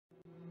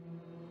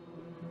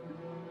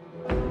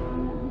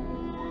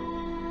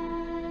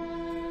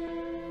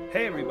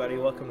Hey everybody,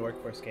 welcome to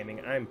Workforce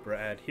Gaming. I'm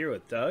Brad, here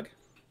with Doug.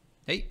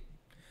 Hey.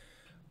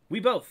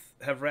 We both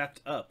have wrapped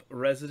up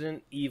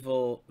Resident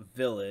Evil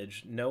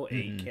Village. No 8,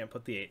 Mm-hmm. can't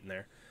put the 8 in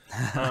there.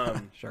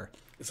 Um, Sure.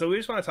 so we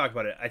just want to talk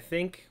about it. I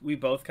think we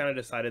both kind of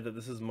decided that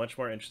this is much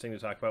more interesting to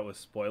talk about with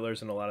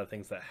spoilers and a lot of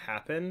things that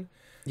happen.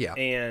 Yeah.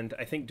 And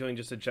I think doing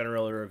just a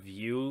general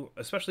review,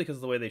 especially because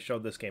of the way they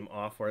showed this game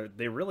off, where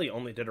they really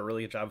only did a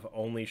really good job of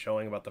only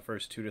showing about the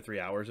first 2 to 3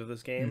 hours of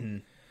this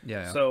game. Mm-hmm.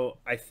 Yeah. So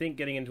I think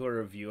getting into a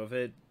review of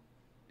it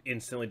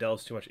instantly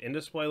delves too much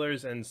into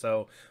spoilers, and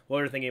so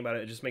while we're thinking about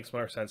it, it just makes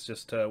more sense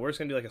just to we're just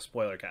gonna do like a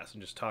spoiler cast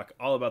and just talk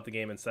all about the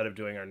game instead of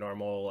doing our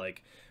normal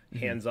like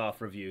Mm-hmm.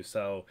 hands-off review.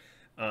 So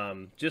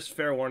just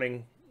fair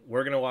warning,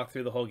 we're gonna walk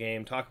through the whole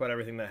game, talk about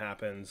everything that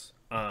happens,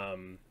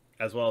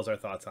 as well as our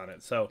thoughts on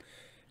it. So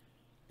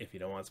if you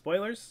don't want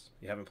spoilers,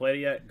 you haven't played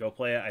it yet, go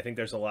play it. I think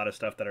there's a lot of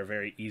stuff that are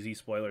very easy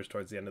spoilers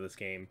towards the end of this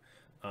game,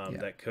 Yeah.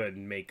 that could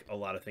make a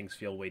lot of things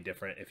feel way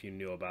different if you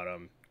knew about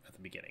them at the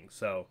beginning.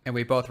 So And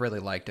we both really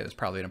liked it. It's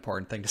probably an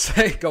important thing to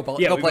say. Go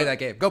Yeah, go we play both- that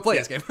game. Go play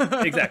yeah, this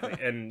game. exactly.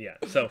 And yeah,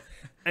 so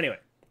anyway,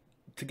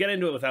 to get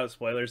into it without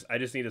spoilers, I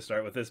just need to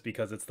start with this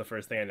because it's the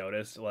first thing I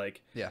noticed.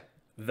 Like, Yeah.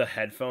 the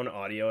headphone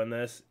audio in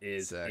this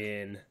is Sick.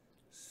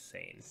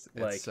 insane. It's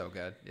Like, so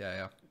good.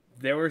 Yeah.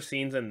 there were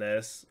scenes in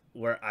this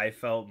where I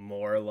felt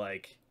more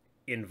like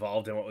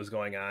involved in what was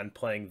going on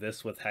playing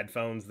this with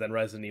headphones than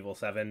Resident Evil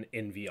 7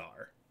 in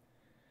VR.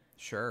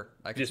 Sure.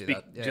 I can Just see be,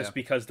 that. Yeah. just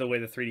because the way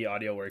the 3D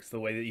audio works, the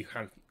way that you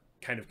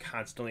kind of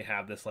constantly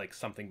have this like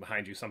something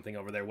behind you, something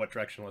over there. What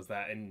direction was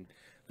that? And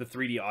the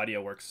 3D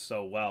audio works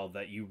so well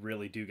that you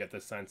really do get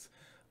this sense,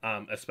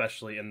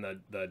 especially in the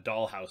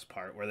dollhouse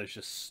part where there's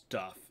just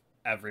stuff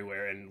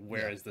everywhere. And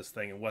where is this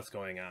thing and what's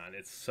going on?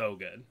 It's so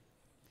good.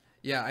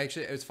 Yeah,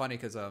 actually, it was funny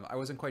because I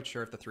wasn't quite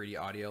sure if the 3D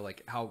audio,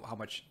 like how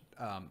much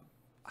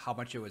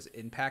it was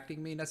impacting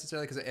me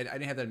necessarily, because I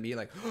didn't have that immediate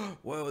like,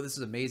 whoa, this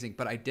is amazing.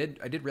 But I did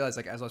realize,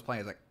 like, as I was playing,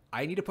 I was like,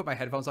 I need to put my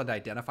headphones on to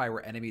identify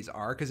where enemies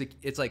are, because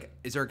it's like,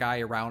 is there a guy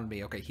around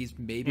me? Okay, he's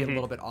maybe a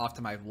little bit off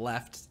to my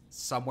left,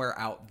 somewhere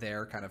out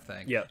there, kind of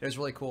thing. Yeah. It was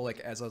really cool. Like,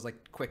 as I was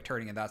like quick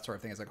turning and that sort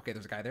of thing, I was like, okay,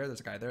 there's a guy there, there's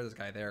a guy there, there's a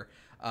guy there.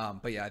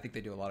 But yeah, I think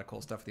they do a lot of cool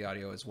stuff with the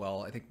audio as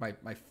well. I think my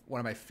one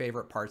of my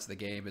favorite parts of the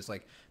game is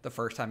like the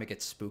first time it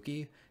gets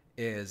spooky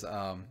is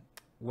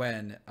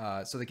when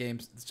when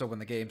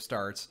the game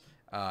starts,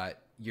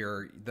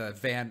 you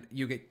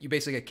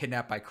basically get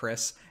kidnapped by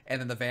Chris,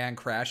 and then the van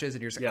crashes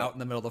and you're just out in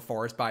the middle of the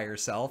forest by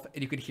yourself,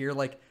 and you could hear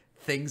like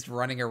things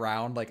running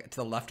around like to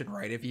the left and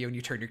right of you, and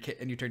you turn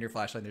your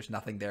flashlight and there's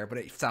nothing there, but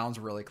it sounds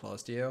really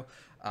close to you.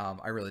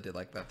 I really did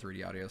like that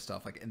 3D audio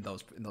stuff, like in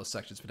those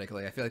sections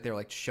particularly. I feel like they were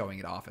like showing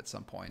it off at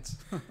some points.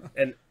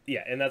 And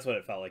yeah, and that's what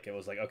it felt like. It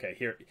was like, okay,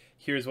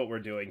 here's what we're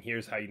doing.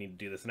 Here's how you need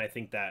to do this. And I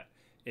think that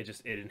it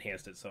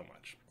enhanced it so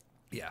much.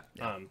 Yeah.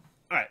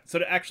 All right, so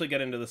to actually get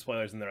into the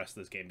spoilers in the rest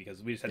of this game,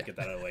 because we just had to get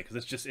that out of the way,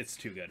 because it's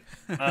too good.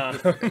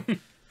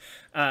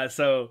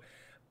 So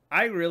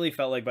I really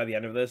felt like by the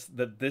end of this,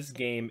 that this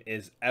game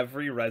is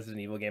every Resident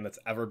Evil game that's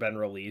ever been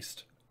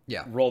released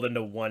rolled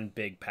into one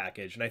big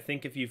package. And I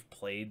think if you've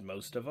played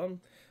most of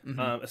them,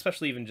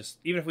 especially even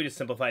if we just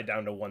simplify it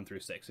down to 1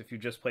 through 6, if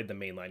you've just played the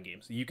mainline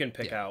games, you can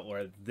pick out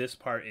where this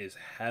part is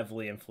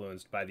heavily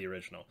influenced by the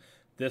original.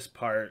 This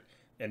part,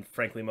 and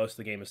frankly, most of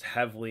the game is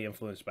heavily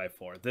influenced by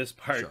 4. This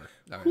part,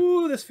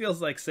 this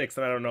feels like 6,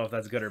 and I don't know if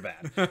that's good or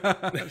bad.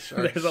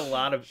 There's a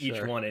lot of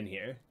each one in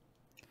here.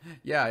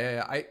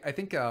 Yeah. I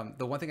think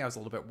the one thing I was a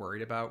little bit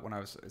worried about when I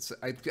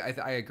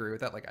agree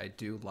with that. Like, I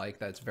do like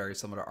that it's very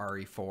similar to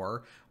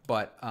RE4,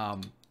 but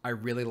I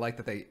really like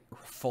that they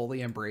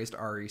fully embraced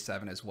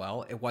RE7 as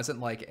well. It wasn't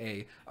like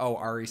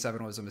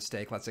RE7 was a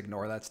mistake, let's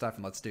ignore that stuff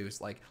and let's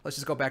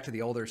just go back to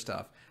the older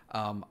stuff.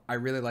 I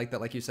really like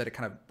that, like you said, it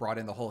kind of brought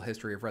in the whole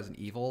history of Resident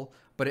Evil,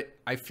 but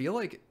I feel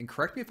like, and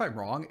correct me if I'm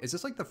wrong, is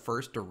this like the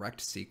first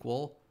direct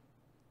sequel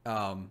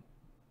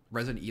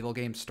Resident Evil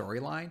game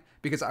storyline?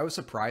 Because I was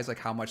surprised like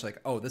how much like,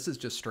 this is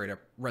just straight up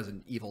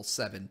Resident Evil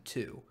 7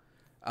 2.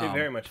 It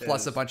very much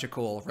plus is. A bunch of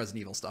cool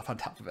Resident Evil stuff on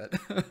top of it.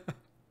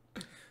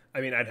 I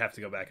mean, I'd have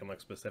to go back and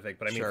look specific,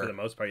 but I mean, for the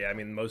most part, yeah. I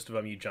mean, most of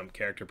them you jump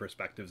character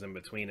perspectives in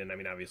between, and I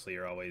mean, obviously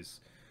you're always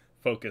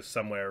focused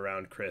somewhere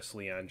around Chris,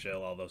 Leon,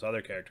 Jill, all those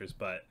other characters,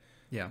 but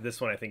this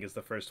one I think is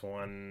the first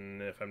one,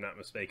 if I'm not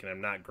mistaken.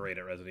 I'm not great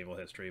at Resident Evil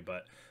history,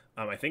 but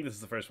I think this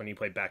is the first one you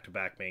play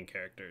back-to-back main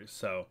characters,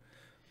 so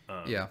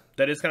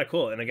that is kind of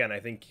cool. And again, I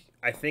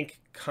think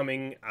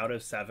coming out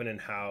of 7 and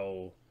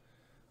how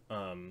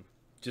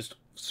just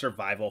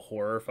survival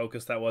horror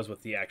focused that was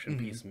with the action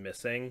piece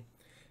missing,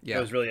 it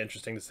was really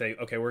interesting to say,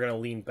 okay, we're going to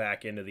lean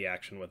back into the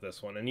action with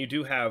this one. And you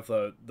do have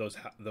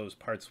those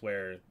parts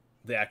where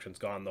the action's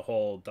gone. The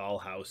whole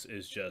dollhouse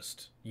is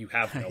just, you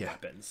have no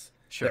weapons.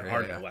 There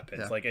are no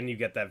weapons. Like, and you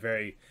get that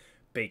very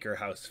Baker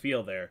House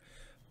feel there.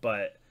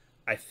 But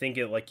I think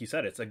it, like you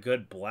said, it's a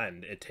good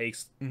blend. It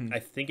takes, I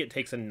think it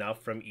takes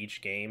enough from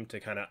each game to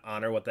kind of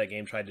honor what that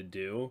game tried to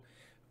do.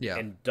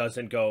 And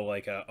doesn't go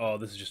like,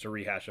 this is just a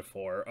rehash of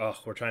 4. Oh,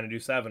 we're trying to do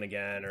 7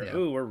 again. Or,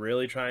 ooh, we're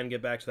really trying to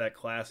get back to that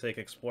classic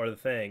explore the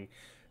thing.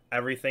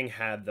 everything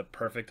had the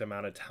perfect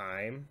amount of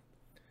time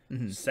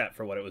set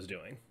for what it was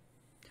doing.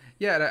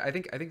 Yeah, and I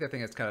think the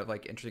thing that's kind of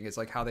like interesting is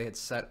like how they had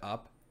set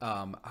up,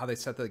 how they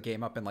set the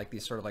game up in like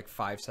these sort of like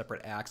 5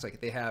 separate acts. Like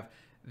they have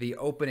the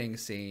opening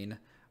scene,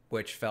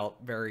 which felt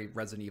very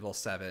Resident Evil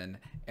 7,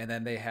 and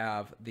then they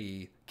have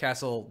the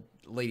Castle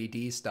Lady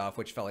D stuff,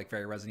 which felt like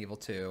very Resident Evil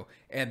 2,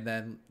 and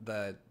then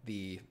the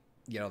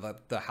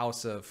the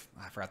House of,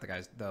 I forgot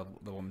the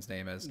woman's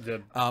name is.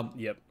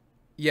 Yep.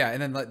 Yeah,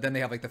 and then they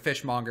have like the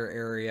fishmonger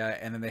area,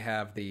 and then they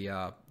have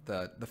the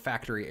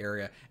factory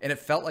area, and it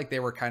felt like they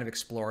were kind of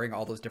exploring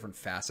all those different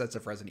facets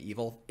of Resident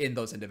Evil in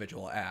those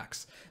individual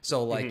acts.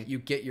 So like you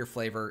get your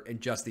flavor in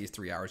just these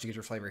 3 hours, you get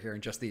your flavor here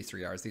in just these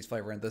 3 hours, these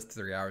flavor in this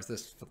 3 hours,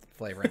 this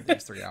flavor in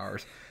these 3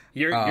 hours.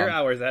 Your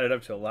hours added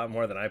up to a lot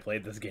more than I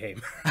played this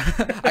game.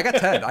 I got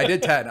 10. I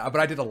did 10, but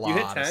I did a lot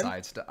hit 10? of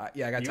side stuff.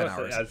 Yeah, I got 10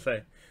 hours. I'd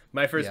say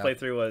my first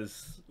playthrough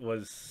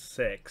was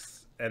 6.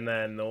 And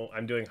then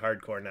I'm doing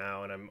hardcore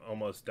now, and I'm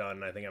almost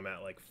done. I think I'm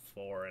at like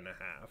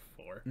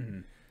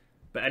 4.5.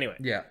 But anyway.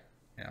 Yeah.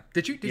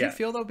 Did you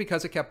feel though,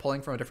 because it kept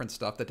pulling from a different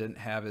stuff that didn't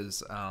have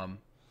as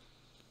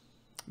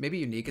maybe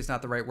unique is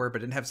not the right word, but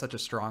didn't have such a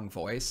strong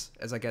voice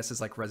as I guess is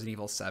like Resident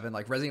Evil 7.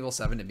 Like Resident Evil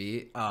 7 to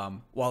me,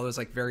 while it was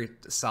like very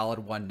solid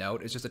one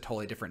note, it's just a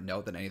totally different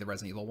note than any of the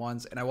Resident Evil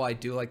ones. And while I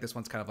do like this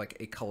one's kind of like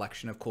a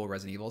collection of cool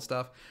Resident Evil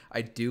stuff,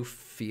 I do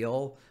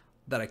feel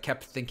that I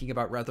kept thinking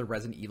about rather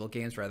Resident Evil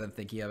games rather than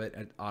thinking of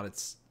it on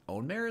its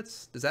own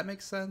merits. Does that make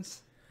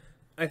sense?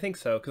 I think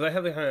so, because I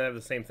have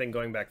the same thing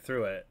going back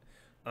through it,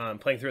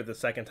 playing through it the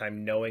second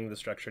time, knowing the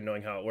structure,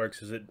 knowing how it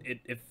works, is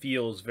it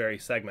feels very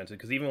segmented.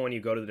 Because even when you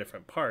go to the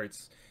different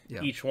parts,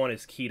 each one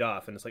is keyed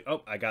off, and it's like,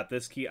 oh, I got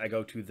this key, I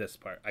go to this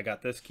part. I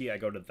got this key, I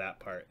go to that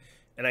part.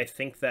 And I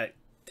think that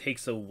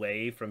takes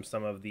away from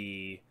some of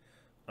the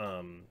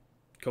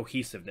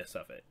cohesiveness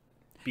of it.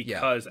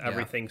 Because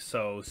everything's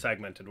so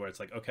segmented, where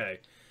it's like, okay,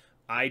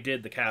 I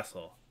did the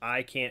castle,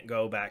 I can't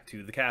go back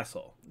to the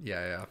castle.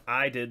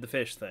 I did the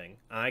fish thing,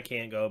 I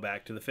can't go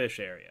back to the fish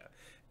area.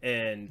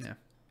 And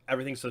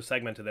everything's so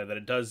segmented there that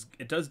it does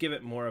give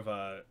it more of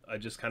a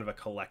just kind of a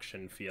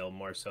collection feel,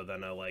 more so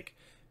than a like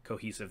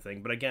cohesive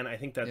thing. But again, I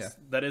think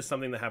that is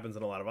something that happens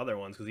in a lot of other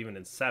ones, because even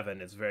in 7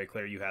 it's very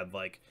clear you had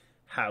like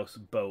house,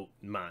 boat,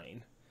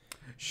 mine.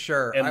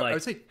 Sure. And like I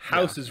would say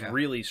house is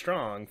really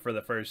strong for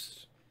the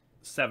first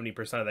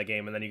 70% of the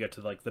game, and then you get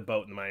to like the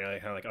boat and mine,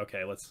 kind of like,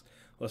 okay, let's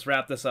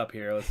wrap this up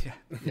here. Let's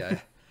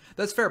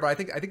That's fair, but I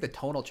think the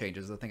tonal change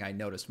is the thing I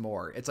noticed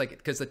more. It's like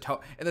because the tone,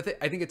 and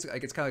I think it's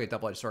kind of like a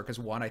double-edged sword, because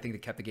one, I think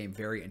it kept the game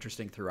very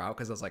interesting throughout,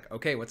 because I was like,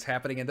 okay, what's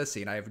happening in this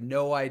scene? I have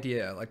no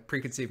idea. Like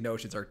preconceived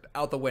notions are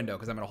out the window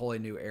because I'm in a wholly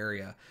new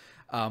area.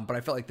 But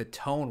I felt like the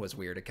tone was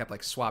weird. It kept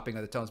like swapping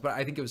of the tones, but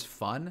I think it was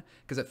fun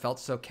because it felt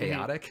so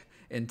chaotic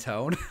in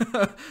tone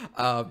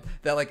that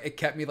like it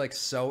kept me like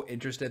so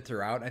interested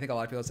throughout. And I think a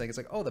lot of people are saying it's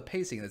like, oh, the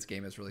pacing in this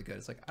game is really good.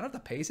 It's like, I don't know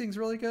if the pacing's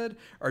really good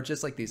or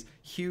just like these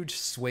huge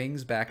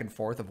swings back and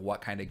forth of what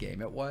kind of game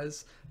it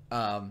was,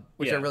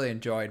 which I really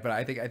enjoyed. But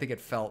I think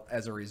it felt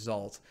as a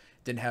result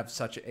didn't have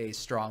such a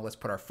strong let's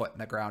put our foot in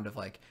the ground of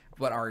like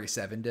what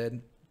RE7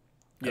 did.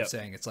 Of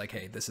saying it's like,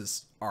 hey, this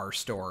is our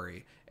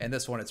story, and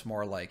this one it's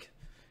more like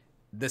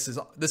this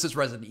is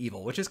Resident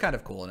Evil, which is kind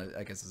of cool, and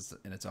I guess is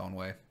in its own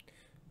way.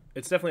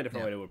 It's definitely a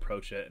different way to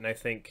approach it, and I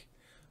think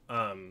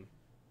kind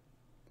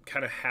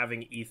of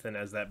having Ethan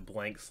as that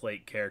blank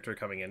slate character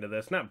coming into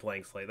this, not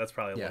blank slate, that's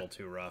probably a little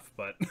too rough,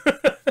 but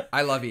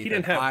I love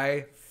Ethan.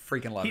 I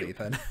freaking love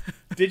Ethan.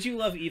 Did you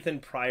love Ethan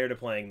prior to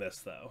playing this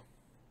though?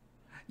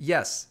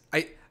 Yes,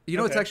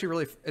 it's actually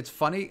really, it's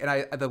funny.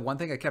 And the one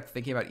thing I kept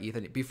thinking about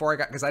Ethan before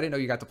because I didn't know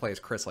you got to play as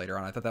Chris later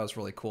on. I thought that was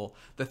really cool.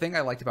 The thing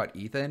I liked about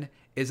Ethan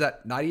is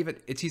that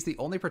he's the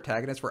only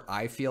protagonist where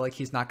I feel like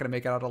he's not going to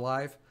make it out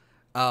alive.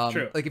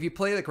 True. Like if you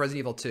play like Resident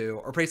Evil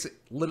 2 or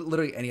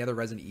literally any other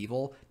Resident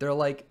Evil, they're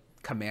like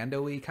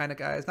commando-y kind of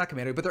guys, not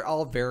commando, but they're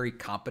all very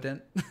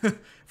competent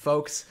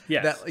folks.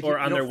 Yes, that, like, or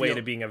on their way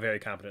to being a very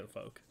competent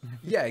folk.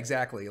 Yeah,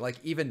 exactly. Like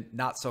even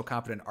not so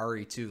competent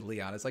RE2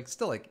 Leon is like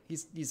still like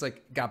he's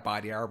like got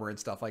body armor and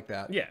stuff like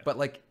that. Yeah. But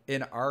like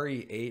in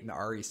RE8 and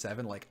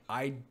RE7, like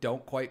I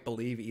don't quite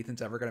believe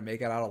Ethan's ever gonna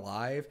make it out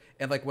alive.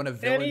 And like when a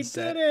villain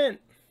didn't.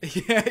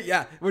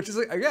 Yeah, which is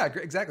like,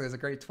 exactly. It's a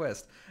great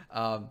twist.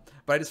 But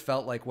I just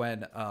felt like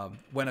when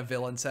a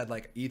villain said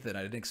like, Ethan,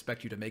 I didn't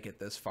expect you to make it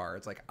this far.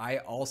 It's like I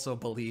also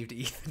believed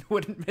Ethan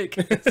wouldn't make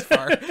it this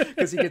far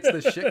because he gets the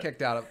shit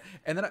kicked out of.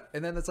 And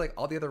then it's like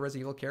all the other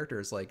Resident Evil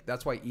characters. Like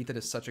that's why Ethan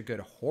is such a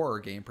good horror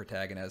game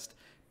protagonist,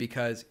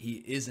 because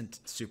he isn't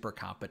super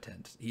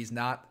competent. He's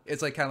not.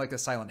 It's like kind of like the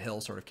Silent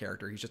Hill sort of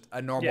character. He's just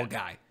a normal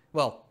guy.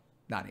 Well.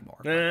 Not anymore.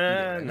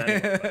 Not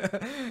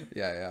anymore.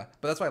 Yeah.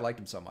 But that's why I liked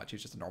him so much.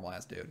 He's just a normal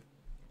ass dude.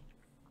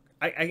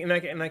 I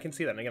can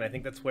see that. And again, I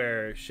think that's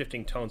where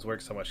shifting tones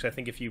works so much. I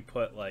think if you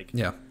put like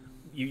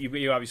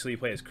you obviously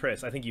play as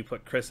Chris. I think you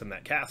put Chris in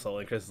that castle,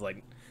 and Chris is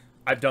like,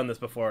 I've done this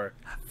before.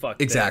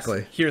 Fuck exactly.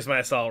 This. Here's my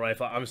assault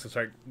rifle. I'm just gonna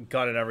start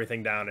gunning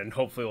everything down, and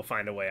hopefully we'll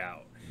find a way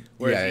out.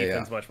 Whereas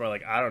Ethan's much more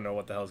like, I don't know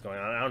what the hell's going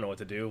on. I don't know what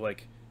to do.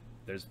 Like,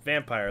 there's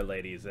vampire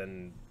ladies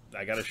and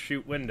I gotta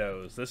shoot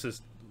windows. This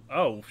is,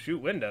 oh,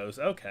 shoot windows.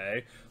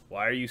 Okay,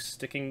 why are you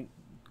sticking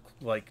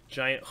like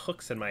giant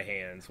hooks in my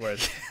hands?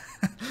 Whereas,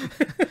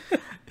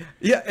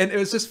 yeah, and it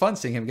was just fun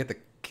seeing him get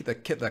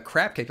the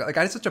crap kicked. Like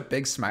I had such a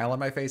big smile on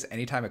my face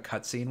anytime a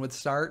cutscene would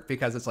start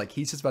because it's like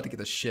he's just about to get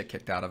the shit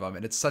kicked out of him,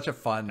 and it's such a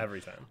fun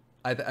every time.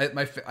 I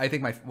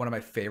think one of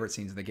my favorite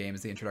scenes in the game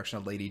is the introduction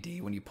of Lady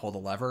D when you pull the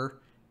lever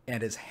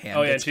and his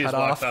hand gets cut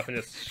off. Walks up and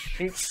just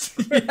shinks.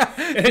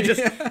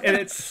 And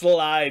it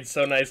slides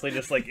so nicely,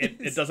 just like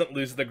it doesn't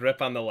lose the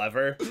grip on the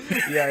lever.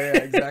 Yeah,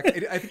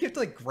 exactly. I think you have to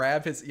like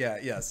grab his.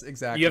 Yes,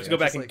 exactly. You have to go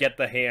back and get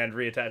the hand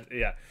reattached.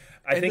 Yeah,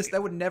 I think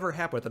that would never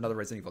happen with another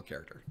Resident Evil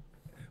character.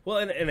 Well,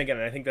 and again,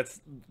 I think that's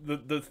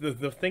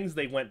the things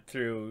they went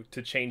through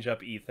to change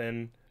up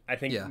Ethan. I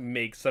think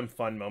make some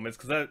fun moments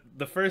because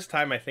the first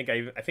time I think I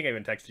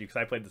even texted you because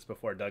I played this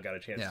before Doug got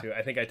a chance to.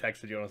 I think I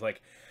texted you and was like,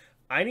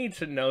 I need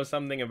to know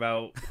something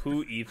about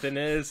who Ethan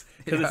is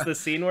because it's the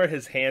scene where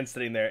his hand's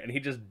sitting there and he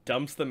just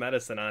dumps the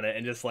medicine on it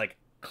and just like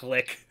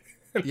click.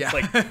 It's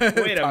like,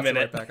 wait a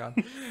minute. Right back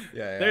on.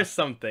 There's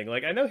something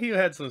like I know he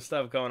had some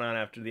stuff going on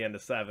after the end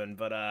of 7,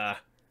 but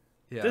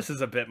this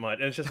is a bit much.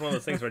 And it's just one of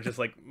those things where just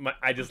like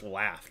I just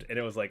laughed and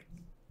it was like,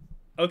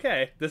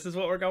 okay, this is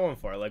what we're going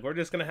for. Like we're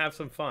just gonna have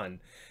some fun.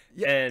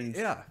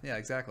 Yeah,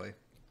 exactly.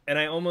 And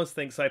I almost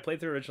think so. I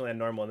played through originally on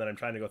normal, and then I'm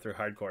trying to go through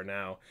hardcore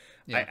now.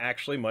 I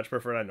actually much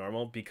prefer it on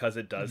normal because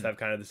it does have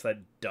kind of that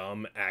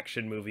dumb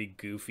action movie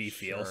goofy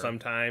feel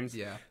sometimes.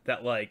 Yeah,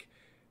 that like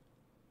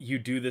you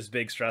do this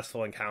big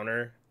stressful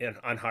encounter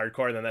on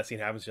hardcore, and then that scene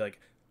happens. You're like,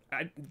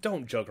 I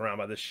don't joke around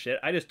about this shit.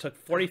 I just took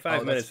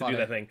 45 minutes to do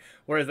that thing.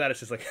 Whereas that it's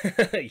just like,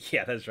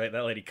 yeah, that's right.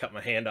 That lady cut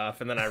my hand off,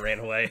 and then I ran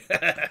away.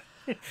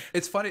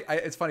 It's funny.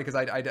 It's funny because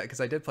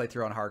I did play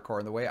through on hardcore,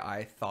 and the way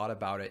I thought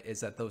about it is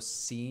that those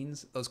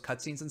scenes, those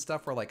cutscenes and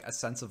stuff, were like a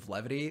sense of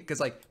levity.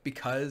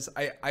 Because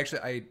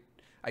I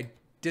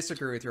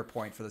disagree with your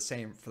point the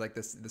same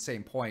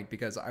point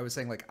because I was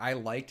saying like I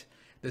liked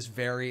this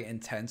very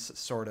intense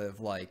sort of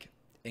like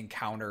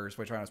encounters,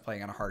 which when I was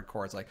playing on a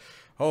hardcore, it's like,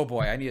 oh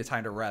boy, I need a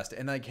time to rest,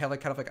 and like have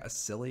like kind of like a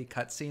silly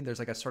cutscene. There's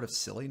like a sort of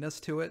silliness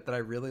to it that I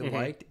really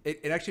liked.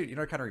 It actually, you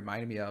know, it kind of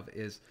reminded me of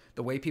is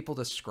the way people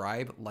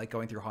describe like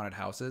going through haunted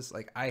houses.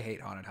 Like I hate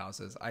haunted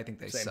houses. I think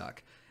they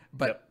suck.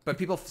 But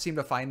people seem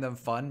to find them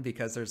fun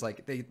because there's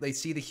like they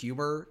see the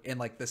humor in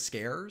like the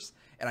scares,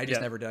 and I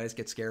just never did. I just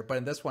get scared. But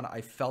in this one,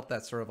 I felt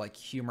that sort of like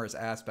humorous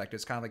aspect.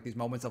 It's kind of like these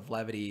moments of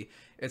levity.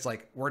 It's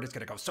like we're just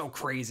gonna go so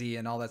crazy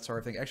and all that sort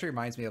of thing. It actually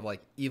reminds me of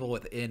like Evil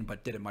Within,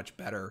 but did it much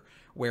better.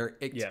 Where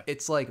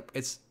it's like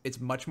it's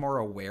much more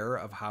aware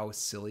of how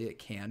silly it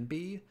can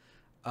be,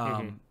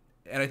 and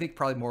I think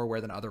probably more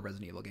aware than other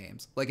Resident Evil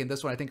games. Like in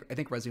this one, I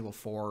think Resident Evil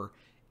 4,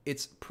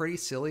 it's pretty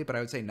silly, but I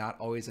would say not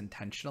always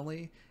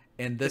intentionally.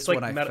 And this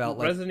one, I felt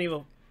like Resident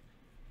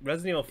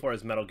Evil 4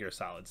 is Metal Gear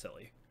Solid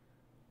silly,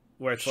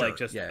 where it's like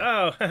just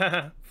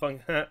oh,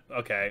 fun.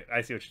 Okay,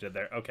 I see what you did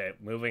there. Okay,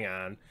 moving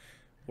on.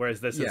 Whereas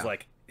this is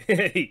like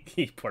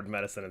he poured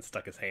medicine and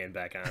stuck his hand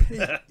back on.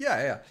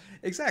 yeah,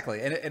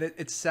 exactly. And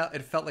it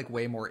felt like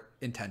way more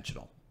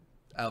intentional,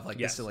 of like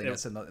the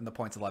silliness and the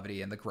points of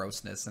levity and the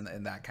grossness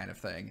and that kind of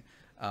thing,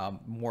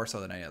 more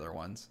so than any other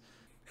ones.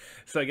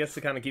 So I guess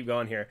to kind of keep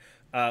going here,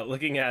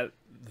 looking at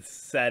the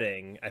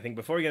setting, I think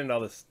before we get into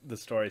all the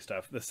story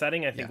stuff, the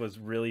setting I think was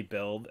really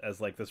billed as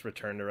like this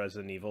return to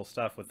Resident Evil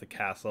stuff with the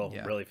castle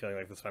really feeling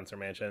like the Spencer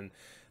Mansion,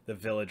 the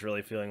village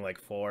really feeling like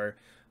 4.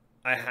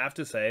 I have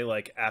to say,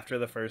 like after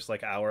the first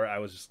like hour, I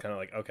was just kind of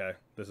like, okay,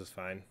 this is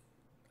fine.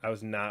 I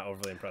was not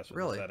overly impressed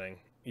with the setting.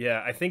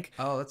 Yeah, I think.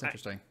 Oh, that's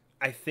interesting.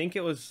 I think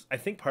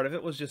part of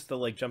it was just the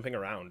like jumping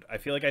around. I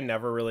feel like I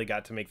never really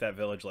got to make that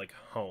village like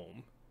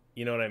home.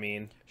 You know what I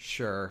mean?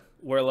 Sure.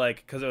 Where like,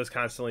 because it was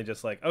constantly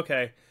just like,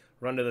 okay,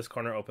 run to this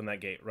corner, open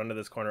that gate. Run to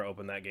this corner,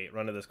 open that gate.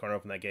 Run to this corner,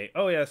 open that gate.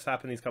 Oh yeah,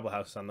 stop in these couple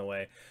houses on the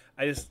way.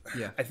 I just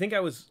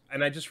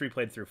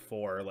replayed through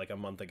 4 like a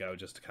month ago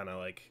just to kind of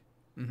like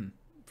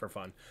for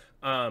fun.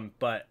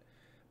 But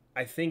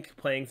I think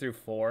playing through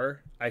 4,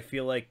 I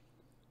feel like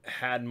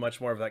had much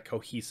more of that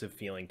cohesive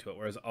feeling to it,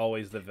 whereas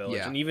always the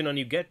village, and even when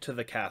you get to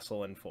the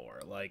castle in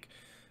 4, like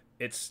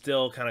it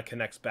still kind of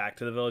connects back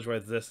to the village,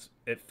 whereas this,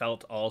 it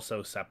felt all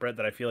so separate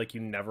that I feel like you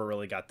never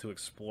really got to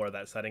explore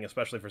that setting,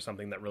 especially for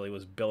something that really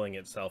was billing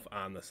itself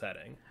on the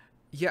setting.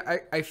 Yeah,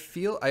 I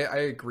feel I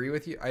agree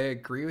with you. I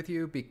agree with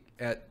you.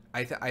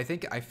 I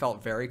think I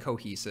felt very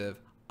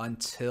cohesive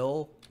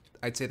until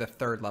I'd say the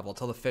 3rd level,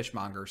 till the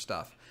fishmonger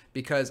stuff,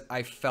 because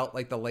I felt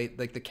like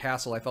the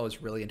castle I felt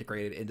was really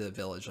integrated into the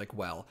village like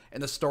well,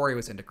 and the story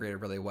was integrated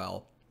really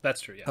well. That's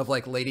true, yeah. Of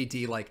like Lady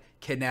D like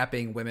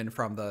kidnapping women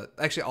from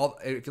if you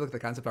look at the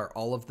concept art,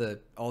 all of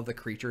the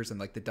creatures in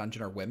like the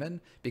dungeon are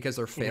women because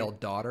they're failed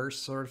daughters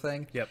sort of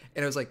thing. Yep.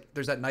 And it was like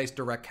there's that nice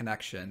direct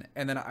connection.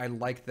 And then I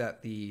liked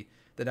that the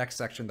next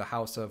section, the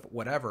house of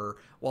whatever,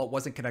 while it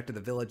wasn't connected to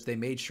the village, they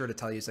made sure to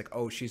tell you it's like,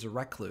 oh, she's a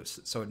recluse,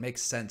 so it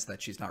makes sense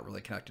that she's not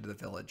really connected to the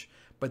village.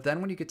 But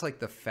then when you get to like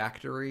the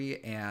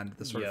factory and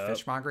the sort of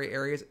fishmongery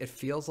areas, it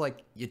feels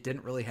like you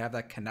didn't really have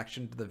that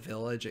connection to the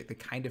village. It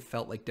kind of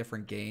felt like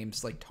different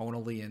games, like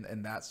tonally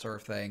and that sort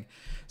of thing.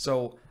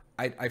 So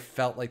I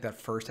felt like that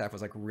first half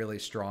was like really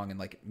strong and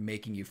like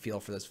making you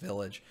feel for this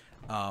village.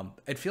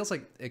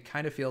 It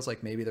kind of feels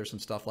like maybe there's some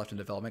stuff left in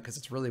development, because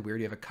it's really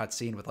weird. You have a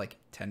cutscene with like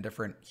 10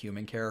 different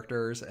human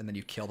characters, and then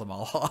you kill them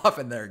all off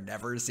and they're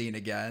never seen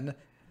again.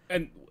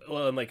 And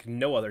like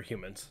no other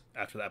humans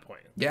after that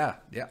point. Yeah.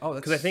 Oh,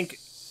 that's because I think.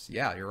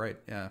 Yeah, you're right.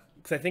 Yeah.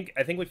 Because I think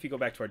if you go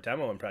back to our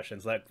demo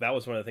impressions, that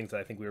was one of the things that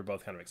I think we were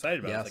both kind of excited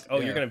about. Yes, it's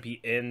like, you're going to be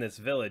in this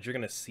village, you're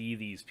going to see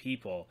these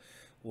people.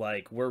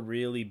 Like, we're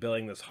really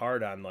building this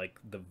hard on like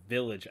the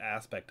village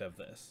aspect of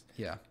this.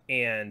 Yeah.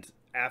 And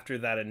after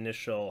that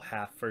initial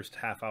first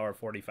half hour,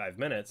 45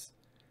 minutes,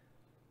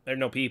 there are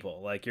no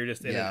people. Like, you're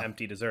just in an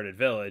empty, deserted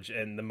village,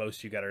 and the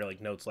most you got are like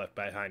notes left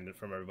behind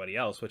from everybody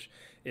else, which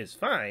is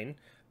fine.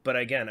 But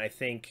again, I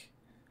think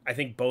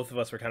both of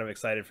us were kind of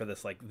excited for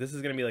this. Like, this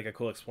is going to be like a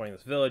cool exploring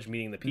this village,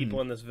 meeting the people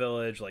in this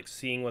village, like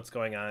seeing what's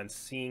going on,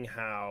 seeing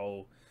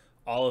how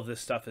all of this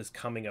stuff is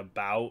coming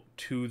about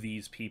to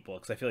these people.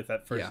 Because I feel like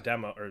that first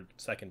demo, or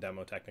second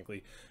demo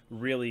technically,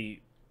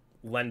 really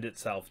lend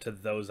itself to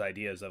those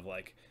ideas of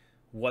like,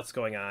 what's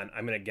going on.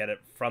 I'm going to get it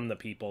from the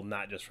people,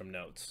 not just from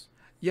notes.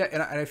 Yeah,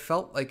 and I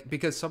felt like,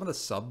 because some of the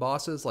sub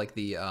bosses, like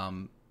the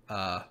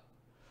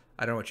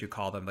I don't know what you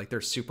call them, like they're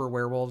super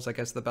werewolves, I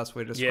guess is the best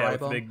way to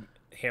describe them. Big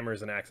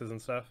hammers and axes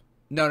and stuff.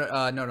 No,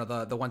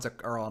 the ones that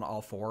are on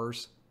all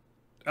fours.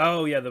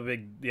 Oh yeah,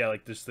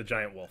 like just the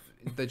giant wolf.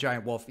 The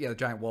giant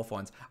wolf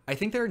ones. I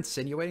think they're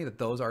insinuating that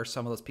those are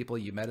some of those people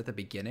you met at the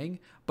beginning.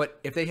 But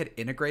if they had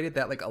integrated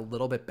that like a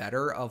little bit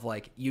better, of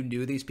like you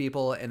knew these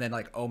people and then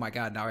like, oh my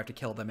god, now I have to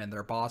kill them in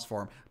their boss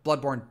form.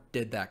 Bloodborne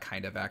did that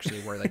kind of,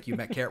 actually, where like you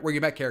met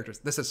characters.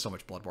 This is so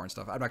much Bloodborne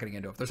stuff. I'm not getting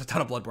into it. There's a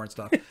ton of Bloodborne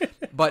stuff.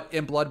 But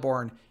in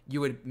Bloodborne,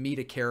 you would meet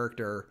a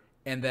character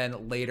and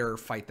then later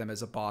fight them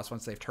as a boss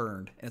once they've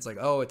turned. And it's like,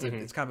 oh, it's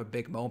kind of a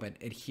big moment.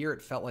 And here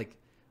it felt like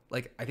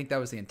I think that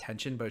was the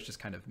intention, but it's just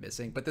kind of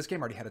missing. But this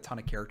game already had a ton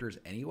of characters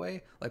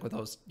anyway, like with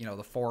those,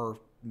 the 4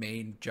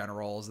 main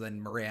generals,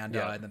 then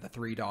Miranda, and then the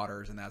 3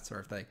 daughters and that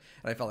sort of thing.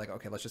 And I felt like,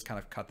 okay, let's just kind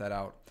of cut that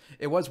out.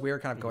 It was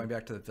weird kind of going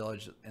back to the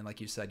village, and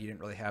like you said, you didn't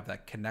really have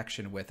that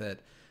connection with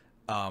it,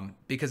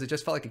 because it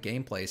just felt like a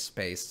gameplay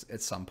space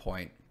at some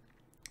point.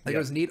 Like it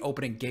was neat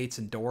opening gates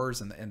and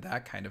doors and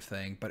that kind of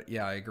thing. But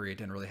yeah, I agree, it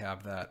didn't really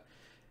have that.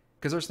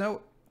 Because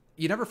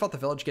you never felt the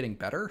village getting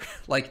better.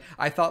 Like,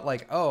 I thought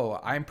like, oh,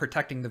 I'm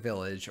protecting the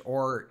village,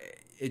 or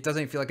it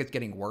doesn't even feel like it's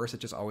getting worse. It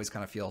just always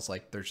kind of feels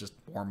like there's just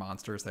more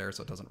monsters there,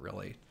 so it doesn't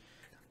really.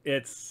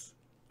 Because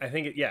I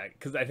think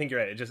you're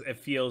right. It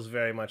feels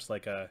very much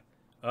like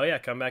oh yeah,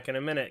 come back in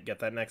a minute, get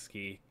that next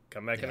key.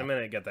 Come back in a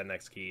minute, get that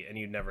next key, and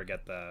you never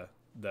get the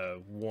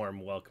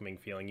warm, welcoming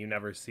feeling. You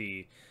never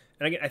see.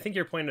 And again, I think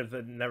your point of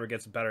it never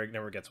gets better, it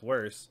never gets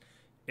worse.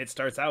 It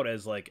starts out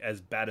as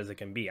bad as it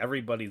can be.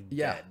 Everybody's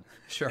dead.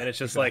 Sure. And it's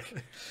just like,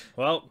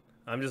 well,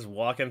 I'm just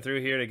walking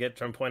through here to get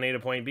from point A to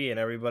point B, and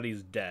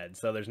everybody's dead.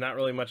 So there's not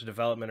really much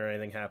development or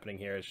anything happening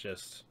here. It's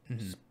just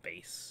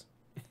space.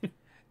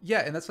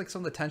 Yeah, and that's like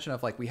some of the tension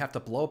of like, we have to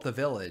blow up the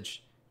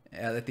village.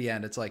 At the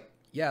end, it's like,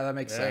 yeah, that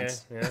makes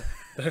sense. Yeah.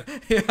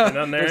 I'm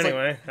not there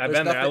anyway. I've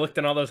been there. I looked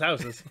in all those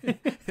houses.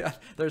 Yeah,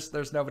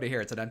 there's nobody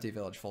here. It's an empty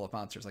village full of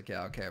monsters. Like,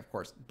 yeah, okay, of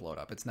course, blow it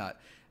up. It's not.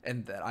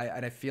 And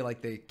I feel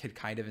like they could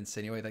kind of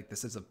insinuate like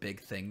this is a big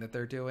thing that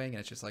they're doing,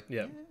 and it's just like,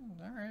 all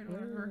right,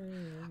 whatever.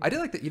 I did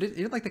like that. You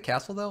didn't like the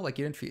castle though. Like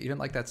you didn't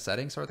like that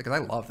setting sort of, because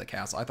I love the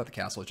castle. I thought the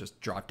castle was just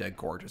drop dead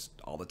gorgeous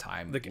all the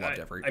time. That's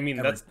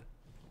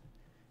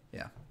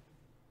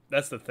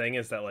the thing,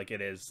 is that like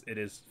it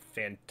is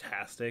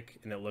fantastic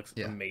and it looks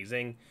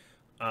amazing.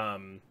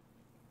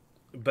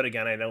 But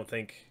again, I don't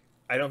think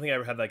I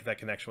ever had like that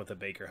connection with the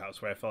Baker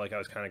house, where I felt like I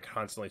was kind of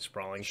constantly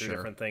sprawling through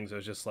different things. It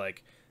was just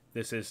like,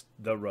 this is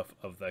the roof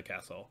of the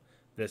castle.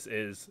 This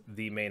is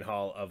the main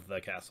hall of the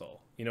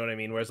castle. You know what I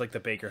mean? Whereas like the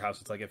Baker house,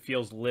 it's like, it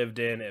feels lived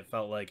in. It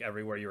felt like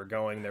everywhere you were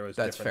going, there was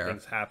different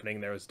things happening.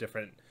 There was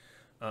different,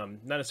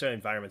 not necessarily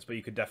environments, but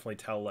you could definitely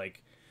tell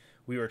like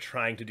we were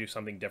trying to do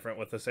something different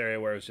with this area,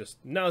 where it was just,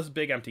 no, it's a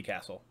big empty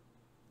castle.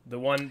 The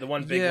one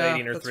big lady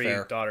and her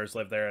 3 daughters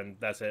live there, and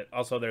that's it.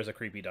 Also, there's a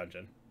creepy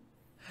dungeon.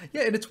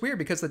 Yeah, and it's weird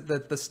because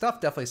the stuff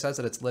definitely says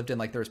that it's lived in.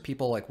 Like there's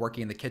people like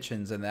working in the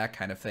kitchens and that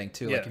kind of thing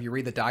too. Like if you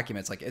read the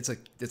documents, like it's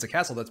a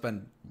castle that's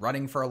been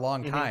running for a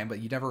long time, but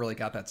you never really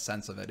got that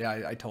sense of it.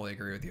 Yeah, I totally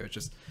agree with you. It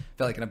just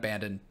felt like an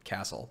abandoned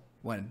castle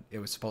when it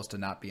was supposed to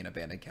not be an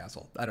abandoned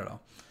castle. I don't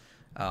know,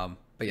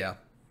 but yeah.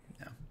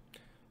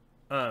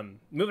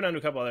 Moving on to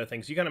a couple other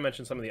things. You kind of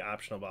mentioned some of the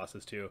optional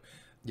bosses too.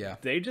 Yeah,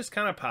 they just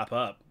kind of pop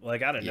up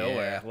like out of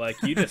nowhere. Like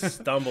you just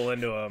stumble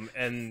into them,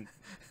 and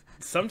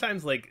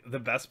sometimes like the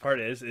best part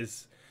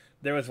is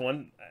there was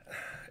one.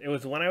 It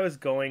was when I was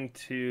going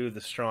to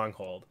the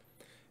stronghold,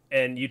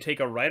 and you take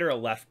a right or a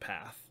left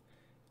path,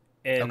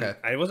 and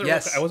I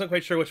wasn't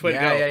quite sure which way to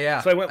go.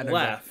 So I went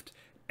left,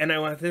 and I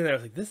went in there. I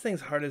was like, this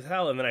thing's hard as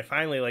hell. And then I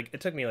finally, like, it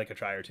took me like a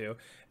try or two,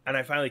 and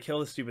I finally kill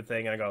this stupid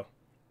thing, and I go,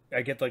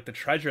 I get like the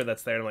treasure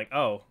that's there, and I'm like,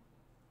 oh,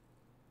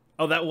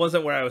 that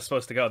wasn't where I was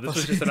supposed to go. This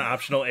was just an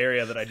optional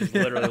area that I just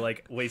literally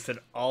like wasted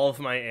all of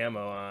my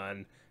ammo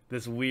on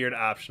this weird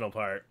optional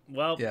part.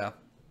 Well, Yeah.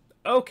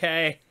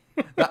 Okay.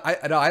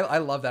 I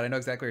love that. I know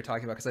exactly what you're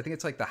talking about because I think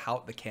it's like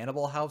the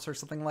cannibal house or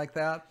something like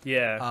that.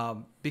 Yeah.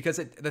 Because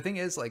the thing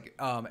is like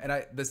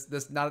and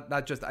this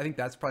not just I think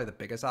that's probably the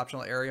biggest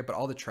optional area, but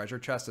all the treasure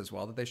chests as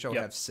well that they show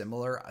have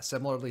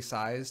similarly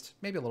sized,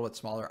 maybe a little bit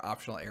smaller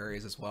optional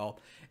areas as well.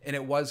 And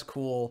it was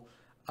cool.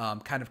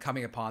 Kind of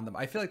coming upon them.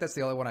 I feel like that's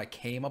the only one I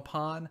came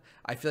upon.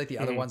 I feel like the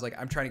other ones, like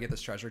I'm trying to get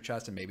this treasure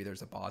chest and maybe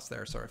there's a boss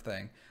there sort of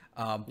thing.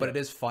 But it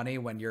is funny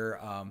when you're,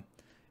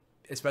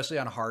 especially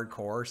on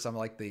hardcore, some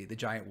like the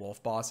giant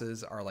wolf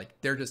bosses are like,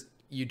 they're just,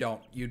 you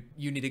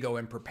need to go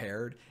in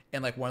prepared.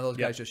 And like one of those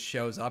guys just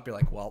shows up. You're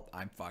like, well,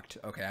 I'm fucked.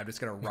 Okay. I'm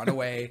just going to run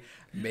away.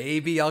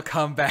 Maybe I'll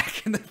come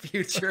back in the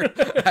future.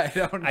 I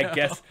don't know. I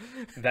guess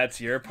that's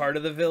your part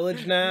of the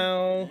village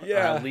now.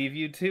 Yeah. I'll leave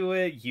you to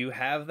it. You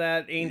have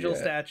that angel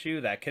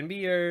statue. That can be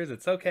yours.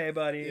 It's okay,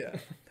 buddy. Yeah.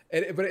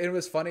 But it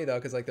was funny though,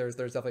 because like there's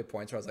definitely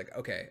points where I was like,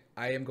 okay,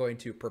 I am going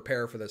to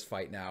prepare for this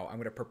fight now. I'm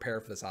going to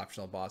prepare for this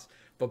optional boss.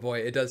 But boy,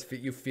 it does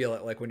you feel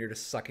it like when you're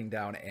just sucking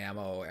down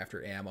ammo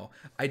after ammo.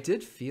 I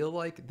did feel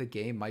like the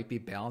game might be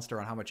balanced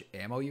around how much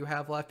ammo you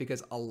have left,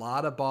 because a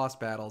lot of boss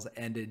battles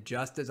ended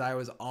just as I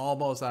was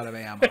almost out of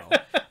ammo,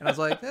 and I was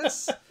like,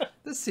 this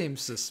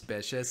seems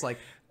suspicious. Like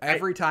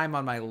every time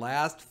on my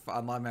last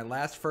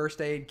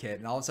first aid kit,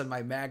 and all of a sudden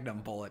my magnum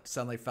bullet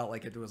suddenly felt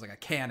like it was like a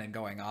cannon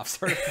going off,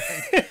 sort of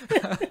thing.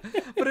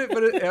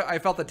 but I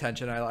felt the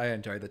tension. I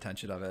enjoyed the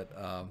tension of it.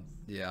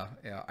 Yeah.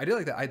 I did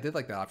like that. I did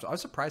like the option. I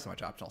was surprised how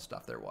much optional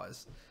stuff there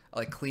was.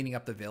 Like cleaning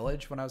up the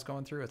village when I was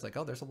going through. It's like,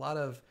 oh, there's a lot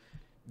of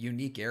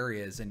unique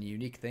areas and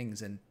unique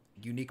things and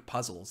unique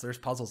puzzles. There's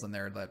puzzles in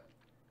there that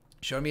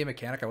showed me a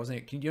mechanic I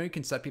wasn't. You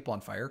can set people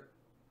on fire.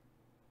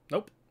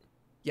 Nope.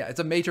 Yeah,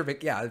 it's a major.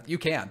 Yeah, you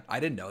can. I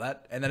didn't know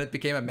that, and then it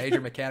became a major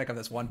mechanic of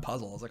this one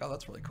puzzle. I was like, oh,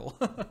 that's really cool.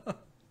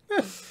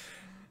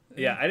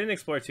 Yeah, I didn't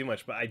explore too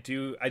much, but I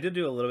did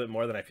do a little bit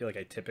more than I feel like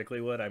I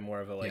typically would. I'm more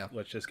of a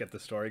let's just get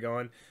the story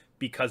going,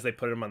 because they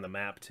put them on the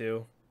map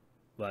too.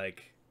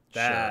 Like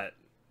that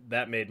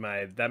made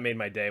my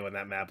day when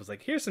that map was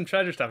like, here's some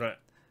treasure stuff. And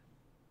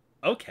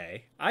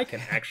okay, I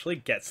can actually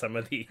get some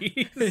of these.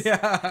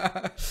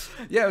 Yeah,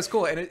 it was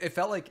cool, and it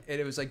felt like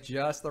it was like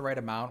just the right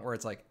amount where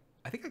it's like,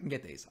 I think I can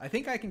get these. I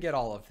think I can get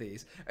all of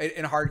these.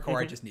 In hardcore,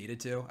 I just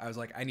needed to. I was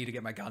like, I need to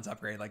get my guns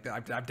upgraded. Like,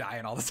 I'm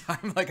dying all the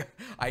time. Like,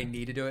 I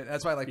need to do it.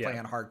 That's why I like playing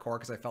on hardcore,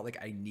 because I felt like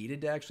I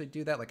needed to actually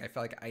do that. Like, I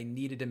felt like I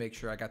needed to make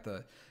sure I got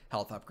the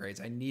health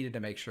upgrades. I needed to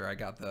make sure I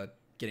got the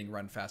getting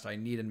run fast. I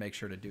needed to make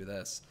sure to do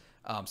this.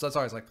 So that's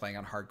why I was like playing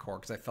on hardcore,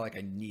 because I felt like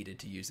I needed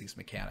to use these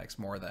mechanics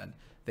more than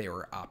they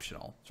were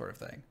optional, sort of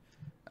thing.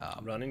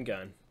 Run and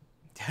gun.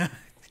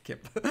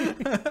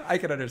 I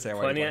can understand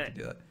why you want to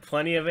do that.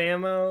 Plenty of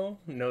ammo,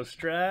 no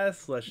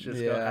stress. Let's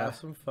just go have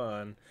some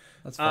fun.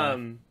 That's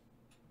fun.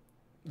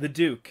 The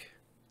Duke.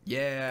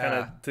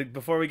 Yeah.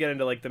 Before we get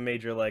into like the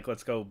major, like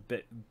let's go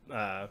bit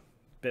by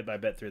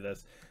bit through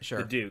this. Sure.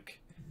 The Duke.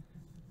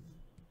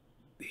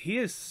 He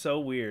is so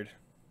weird.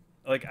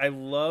 Like I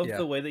love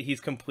the way that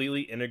he's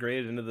completely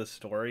integrated into the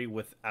story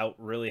without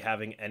really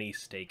having any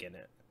stake in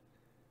it.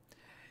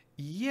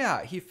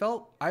 Yeah, he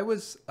felt. I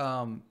was.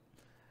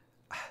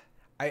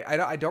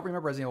 I don't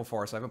remember Resident Evil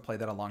 4, so I haven't played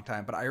that in a long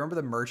time. But I remember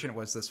the merchant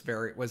was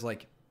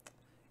like,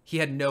 he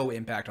had no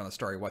impact on the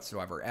story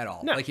whatsoever at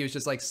all. No. Like he was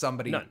just like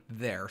somebody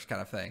there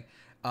kind of thing.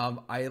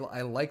 I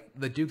like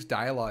the Duke's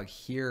dialogue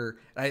here.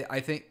 I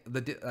think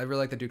I really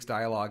like the Duke's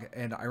dialogue,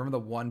 and I remember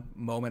the one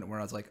moment where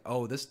I was like,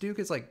 oh, this Duke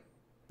is like,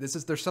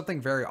 there's something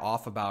very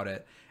off about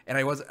it. And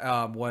I was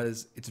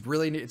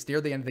it's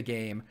near the end of the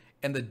game,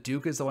 and the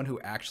Duke is the one who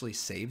actually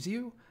saves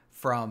you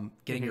from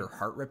getting your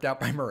heart ripped out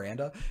by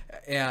Miranda.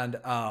 And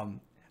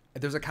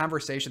there's a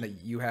conversation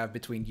that you have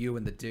between you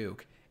and the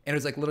Duke, and it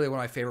was like literally one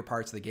of my favorite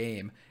parts of the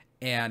game.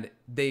 And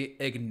they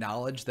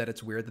acknowledge that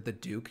it's weird that the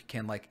Duke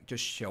can like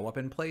just show up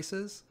in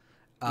places.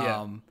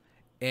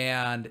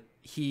 And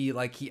he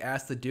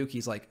asked the Duke,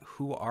 he's like,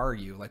 who are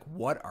you? Like,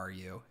 what are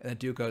you? And the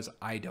Duke goes,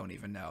 I don't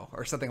even know,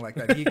 or something like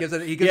that. He gives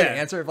an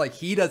answer of like,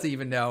 he doesn't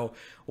even know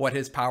what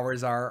his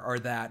powers are or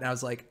that. And I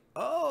was like,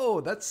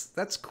 oh,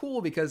 that's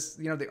cool, because,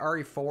 you know, the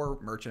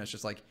RE4 merchant is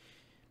just like,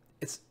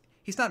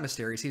 he's not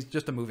mysterious. He's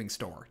just a moving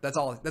store. That's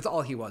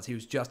all he was. He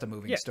was just a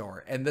moving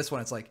store. And this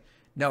one, it's like,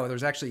 no,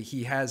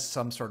 he has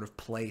some sort of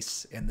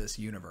place in this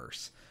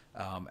universe.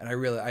 And I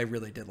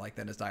really did like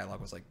that. His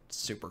dialogue was like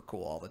super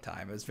cool all the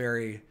time. It was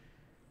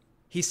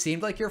he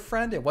seemed like your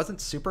friend. It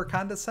wasn't super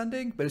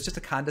condescending, but it's just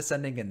a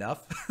condescending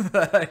enough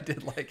that I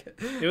did like it.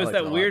 It was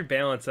that weird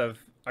balance of,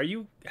 are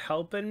you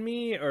helping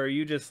me, or are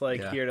you just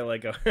like here to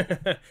like go,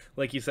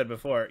 like you said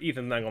before,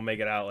 Ethan's not gonna make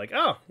it out, like,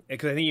 oh,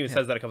 because I think he even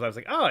says that a couple times,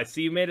 like, oh, I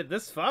see you made it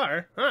this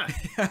far, huh?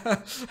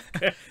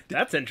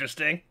 That's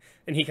interesting.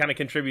 And he kind of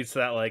contributes to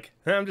that, like,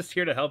 I'm just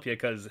here to help you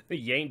because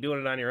you ain't doing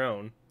it on your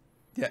own.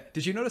 Yeah.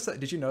 Did you notice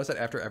that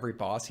after every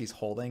boss he's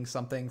holding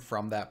something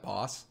from that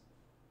boss?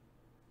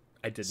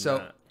 I did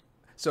not.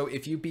 So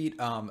if you beat,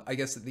 I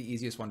guess the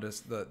easiest one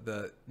is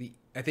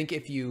I think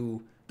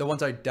the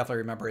ones I definitely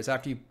remember is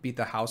after you beat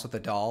the house with the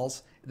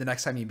dolls, the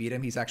next time you meet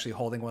him, he's actually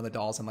holding one of the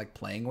dolls and like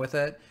playing with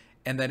it.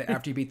 And then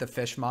after you beat the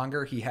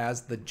fishmonger, he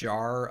has the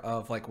jar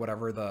of like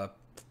whatever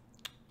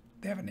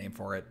they have a name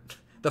for it.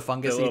 The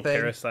fungusy the little thing.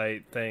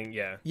 Parasite thing,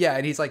 yeah. Yeah,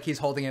 and he's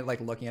holding it, like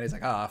looking at it, he's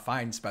like,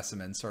 fine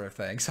specimen sort of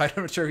thing. So I'm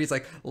not sure if he's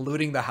like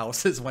looting the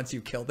houses once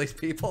you kill these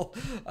people.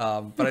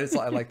 But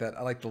I like that.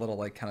 I like the little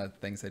like kind of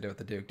things they do with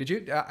the Duke. Did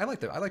you? I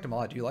liked him a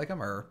lot. Do you like him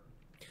or?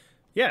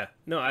 Yeah,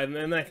 no,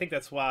 and I think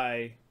that's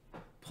why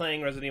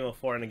playing Resident Evil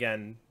 4, and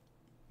again,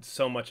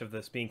 so much of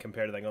this being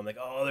compared to like going like,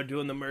 oh, they're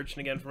doing the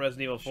merchant again from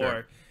Resident Evil 4,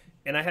 sure.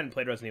 And I hadn't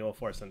played Resident Evil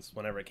 4 since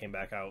whenever it came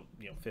back out,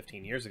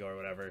 15 years ago or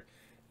whatever.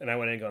 And I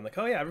went in going like,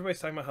 oh yeah, everybody's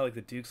talking about how like the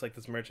Duke's like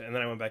this merchant, and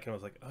then I went back and I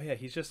was like, oh yeah,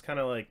 he's just kind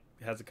of like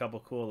has a couple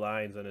cool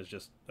lines and is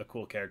just a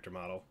cool character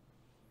model.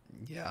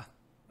 Yeah.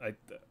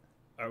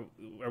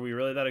 Are we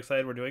really that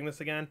excited we're doing this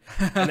again?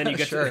 And then you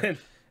get sure.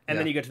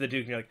 then you get to the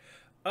Duke and you're like,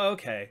 oh,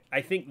 okay, I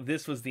think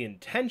this was the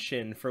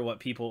intention for what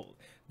people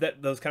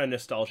those kind of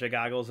nostalgia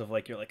goggles of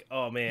like you're like,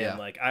 oh man,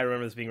 like I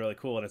remember this being really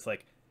cool, and it's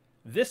like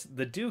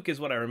the Duke is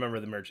what I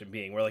remember the merchant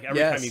being, where like every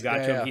time you got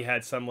to him, he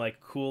had some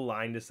like cool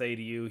line to say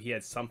to you, he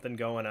had something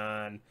going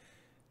on,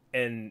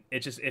 and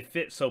it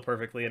fit so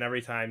perfectly, and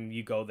every time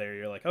you go there,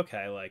 you're like,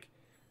 okay, like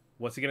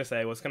what's he gonna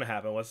say, what's gonna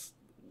happen,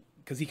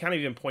 because he kind of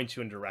even points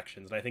you in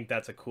directions, and I think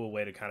that's a cool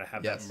way to kind of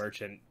have that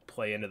merchant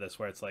play into this,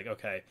 where it's like,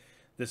 okay,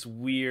 this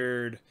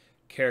weird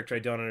character I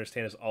don't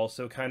understand is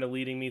also kind of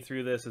leading me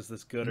through this. Is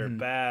this good or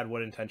bad?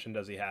 What intention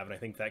does he have? And I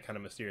think that kind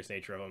of mysterious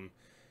nature of him,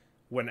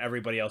 when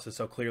everybody else is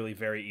so clearly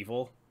very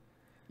evil.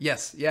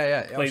 Yes.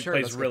 Yeah.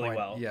 Plays really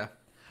well. Yeah.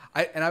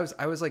 It's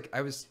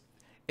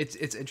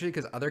interesting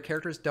because other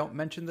characters don't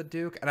mention the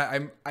Duke,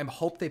 and I'm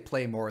hope they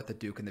play more with the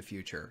Duke in the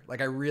future.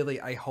 Like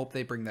I hope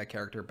they bring that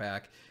character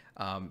back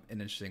in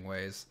interesting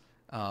ways.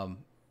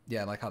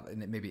 Like how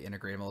maybe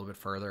integrate him a little bit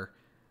further.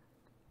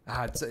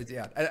 I loved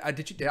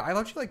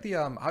you like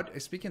the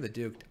speaking of the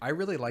Duke, I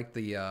really like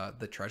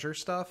the treasure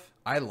stuff.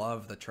 I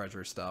love the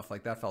treasure stuff.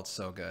 Like that felt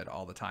so good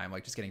all the time,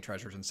 like just getting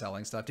treasures and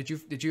selling stuff. Did you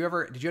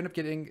end up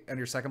getting on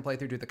your second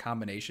playthrough do the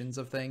combinations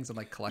of things and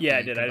like collecting? Yeah,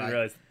 I did. I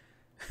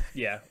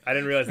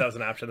didn't realize that was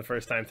an option the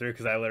first time through,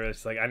 because I literally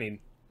was like,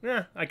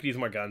 I could use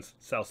more guns.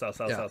 Sell.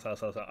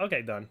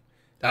 Okay, done.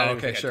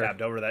 Okay, sure. I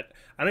tabbed over that.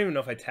 I don't even know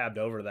if I tabbed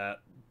over that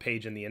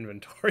page in the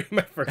inventory in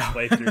my first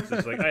playthrough. So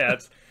it's like, oh yeah,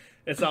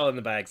 it's all in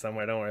the bag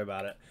somewhere. Don't worry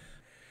about it.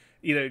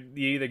 You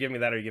either give me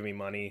that or you give me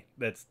money.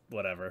 That's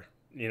whatever.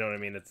 You know what I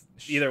mean? It's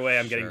either way.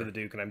 I'm getting to the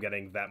Duke and I'm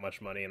getting that much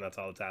money, and that's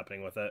all that's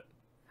happening with it.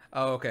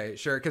 Oh, okay,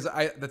 sure. Because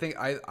I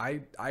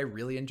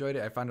really enjoyed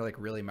it. I found it like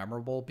really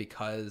memorable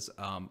because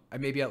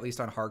maybe at least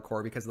on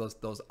hardcore, because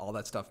those all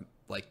that stuff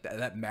like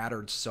that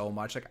mattered so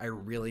much. Like I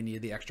really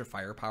needed the extra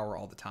firepower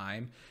all the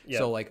time. Yep.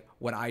 So like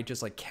when I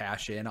just like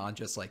cash in on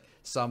just like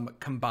some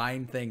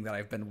combined thing that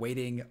I've been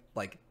waiting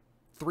like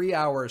 3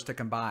 hours to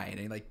combine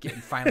and like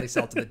finally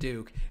sell to the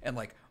Duke, and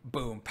like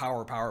boom,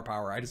 power.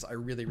 I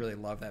really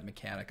love that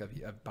mechanic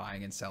of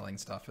buying and selling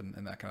stuff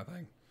and that kind of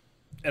thing.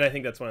 And I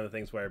think that's one of the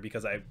things where,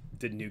 because I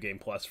did New Game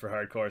Plus for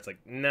hardcore, it's like,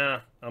 nah,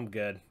 I'm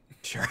good.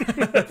 Sure.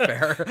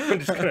 Fair. I'm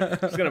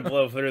just gonna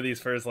blow through these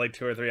first like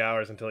 2 or 3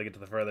 hours until I get to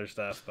the further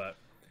stuff. But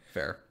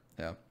fair.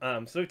 Yeah.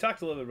 So we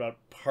talked a little bit about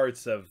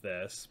parts of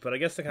this, but I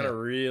guess to kind of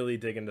really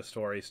dig into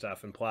story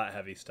stuff and plot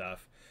heavy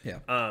stuff. Yeah.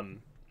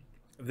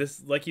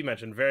 This, like you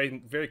mentioned,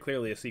 very, very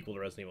clearly a sequel to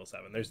Resident Evil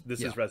 7.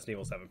 This is Resident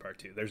Evil 7 Part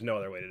 2. There's no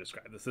other way to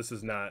describe this. This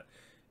is not...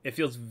 It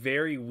feels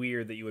very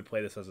weird that you would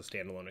play this as a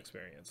standalone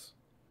experience.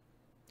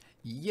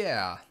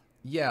 Yeah.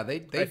 They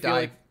dive...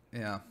 Like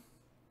yeah.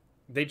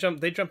 They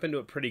jump into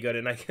it pretty good,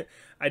 and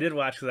I did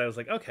watch, because I was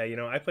like, okay,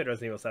 I played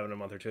Resident Evil 7 a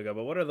month or two ago,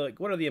 but what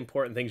are the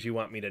important things you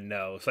want me to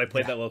know? So I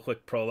played that little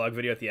quick prologue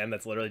video at the end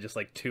that's literally just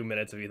like 2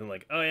 minutes of Ethan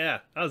like, oh yeah,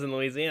 I was in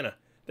Louisiana.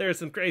 There are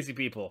some crazy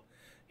people.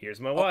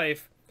 Here's my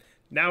wife.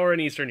 Now we're in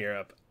Eastern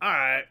Europe. All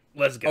right,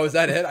 let's go. Oh, is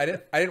that it? I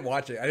didn't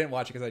watch it. I didn't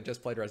watch it because I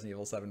just played Resident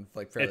Evil 7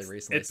 like fairly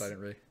recently, so I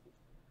didn't really.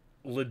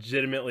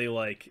 Legitimately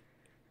like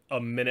a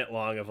minute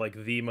long of like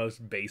the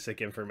most basic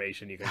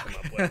information you can come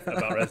up with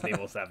about Resident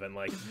Evil 7.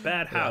 Like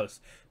bad house,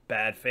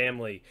 bad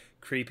family,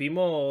 creepy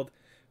mold,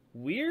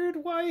 weird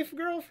wife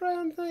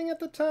girlfriend thing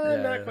at the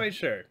time. Not quite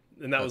sure.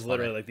 And that was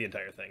literally like the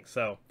entire thing.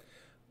 So,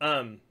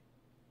 I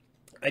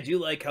do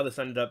like how this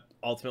ended up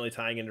ultimately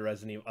tying into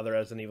other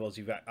Resident Evils.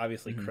 You've got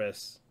obviously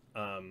Chris.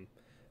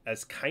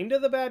 As kind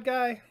of the bad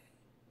guy.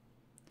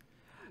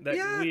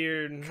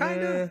 Weird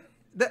kind of.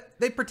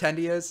 They pretend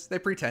he is.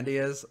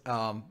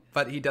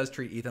 But he does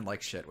treat Ethan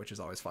like shit, which is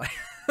always fun.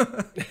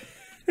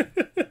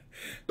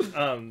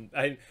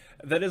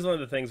 That is one of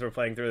the things we're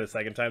playing through the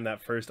second time.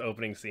 That first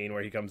opening scene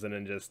where he comes in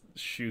and just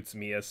shoots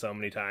Mia so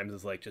many times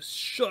is like, just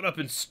shut up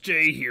and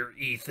stay here,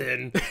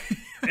 Ethan.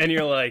 And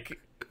you're like,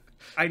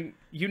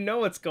 you know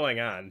what's going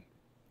on.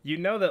 You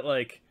know that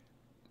like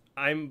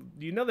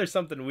there's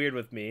something weird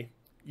with me.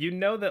 You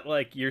know that,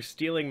 like, you're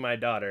stealing my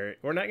daughter.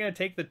 We're not going to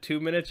take the 2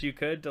 minutes you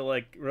could to,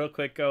 like, real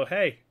quick go,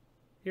 hey,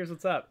 here's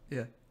what's up.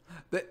 Yeah.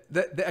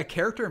 A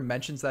character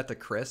mentions that to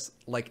Chris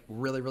like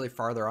really really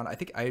farther on. I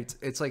think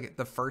it's like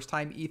the first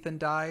time Ethan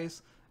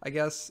dies, I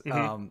guess.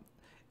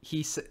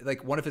 He's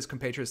like one of his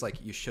compatriots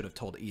like, you should have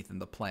told Ethan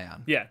the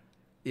plan. Yeah.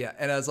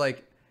 And I was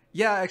like,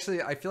 yeah,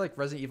 actually, I feel like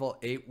Resident Evil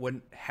 8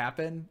 wouldn't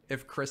happen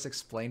if Chris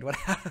explained what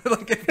happened.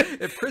 Like,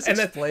 if Chris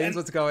explains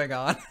what's going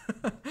on.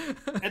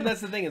 And that's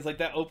the thing, is like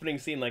that opening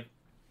scene, like,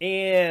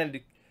 and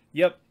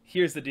yep,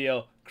 here's the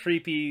deal.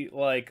 Creepy,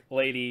 like,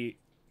 lady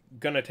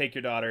gonna take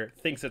your daughter,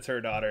 thinks it's her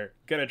daughter,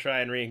 gonna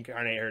try and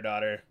reincarnate her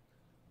daughter.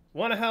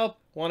 Want to help?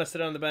 Want to sit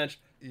on the bench?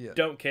 Yeah.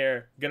 Don't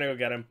care. Gonna go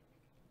get him.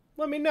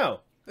 Let me know.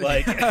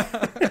 Like...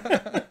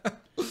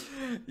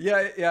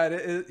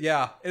 It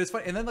is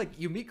funny. And then like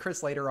you meet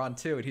Chris later on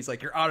too, and he's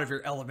like, "You're out of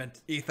your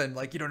element, Ethan.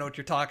 Like you don't know what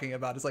you're talking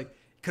about." It's like,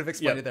 could have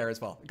explained it there as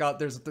well. God,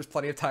 there's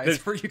plenty of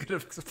times where you could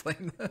have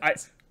explained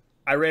this.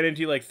 I ran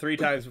into you like 3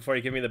 times before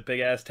you give me the big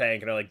ass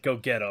tank, and I'm like, "Go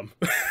get him."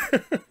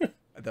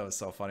 That was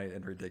so funny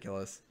and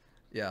ridiculous.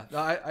 Yeah, no,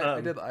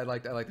 I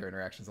liked their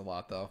interactions a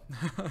lot though.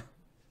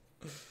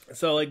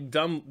 So like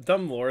dumb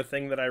lore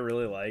thing that I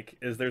really like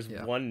is there's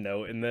one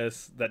note in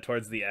this that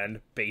towards the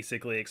end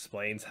basically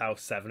explains how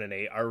 7 and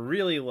 8 are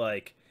really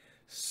like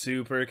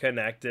super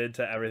connected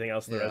to everything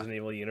else in the Resident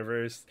Evil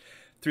universe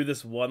through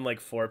this one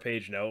like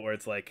 4-page note where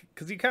it's like,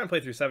 because you kind of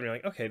play through 7, you're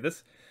like, okay,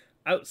 this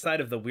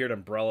outside of the weird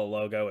umbrella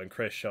logo and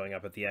Chris showing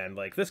up at the end,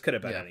 like this could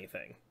have been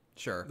anything.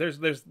 Sure.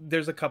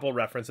 There's a couple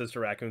references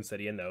to Raccoon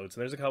City in notes,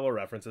 and there's a couple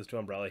references to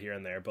Umbrella here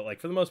and there, but like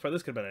for the most part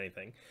this could have been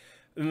anything.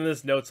 And then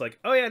this note's like,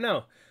 oh yeah,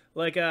 no.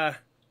 Like,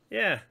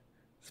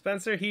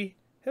 Spencer, him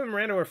and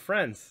Miranda were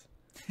friends.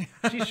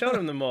 She showed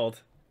him the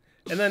mold.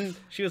 And then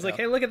she was like,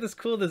 hey, look at this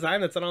cool design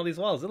that's on all these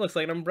walls. It looks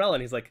like an umbrella.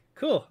 And he's like,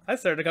 cool, I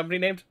started a company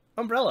named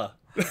Umbrella.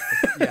 There's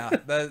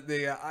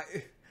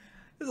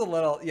a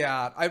little,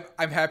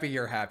 I'm happy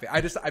you're happy.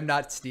 I'm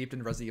not steeped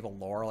in Resident Evil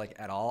lore, like,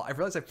 at all. I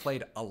realized I've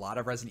played a lot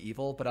of Resident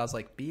Evil, but I was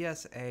like,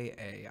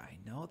 BSAA, I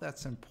know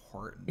that's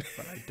important,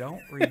 but I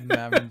don't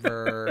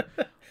remember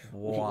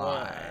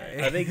why.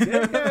 Are they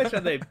good guys?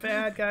 Are they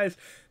bad guys?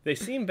 They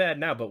seem bad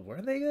now, but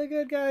were they the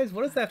good guys?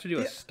 What does that have to do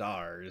with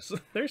stars?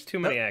 There's too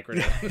many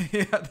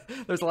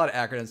acronyms. There's a lot of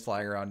acronyms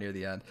flying around near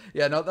the end.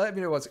 Yeah, no, I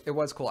mean, it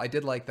was cool. I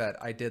did like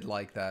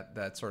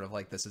that sort of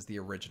like, this is the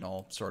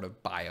original sort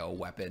of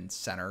bioweapon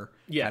center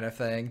kind of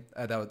thing.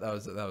 That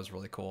was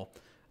really cool.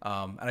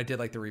 And I did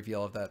like the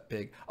reveal of that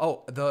big.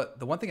 Oh,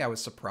 the one thing I was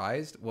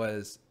surprised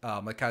was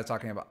like kind of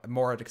talking about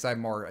more, because I'm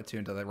more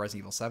attuned to the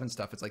Resident Evil 7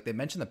 stuff. It's like they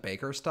mentioned the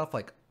Baker stuff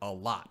like a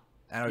lot.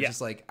 And I was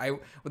just like,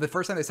 the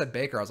first time they said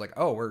Baker, I was like,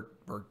 oh,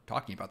 we're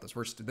talking about this.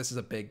 This is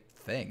a big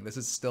thing. This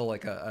is still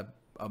like a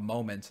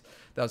moment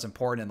that was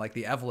important. And like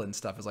the Evelyn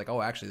stuff is like,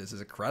 oh, actually, this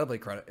is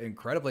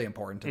incredibly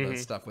important to the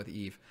stuff with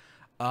Eve.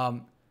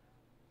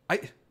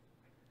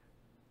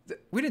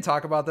 We didn't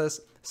talk about this.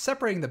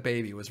 Separating the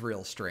baby was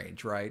real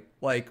strange, right?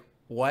 Like,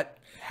 what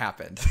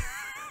happened?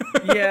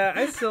 Yeah,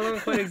 I still don't know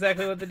quite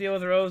exactly what the deal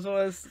with Rose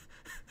was.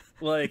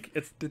 Like,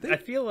 I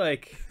feel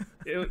like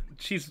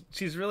she's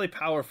really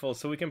powerful,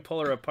 so we can pull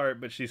her apart,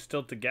 but she's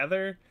still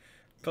together.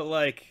 But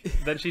like,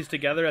 then she's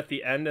together at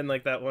the end in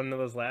like that one of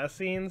those last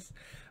scenes.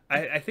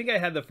 I think I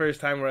had the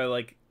first time where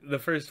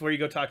where you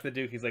go talk to the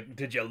Duke, he's like,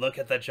 "Did you look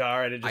at the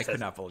jar?" And it just says, could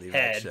not believe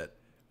head. That shit.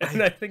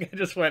 And I think I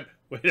just went,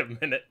 wait a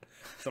minute.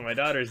 So my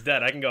daughter's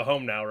dead. I can go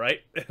home now, right?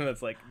 And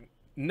it's like,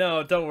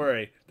 no, don't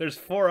worry. There's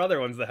 4 other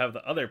ones that have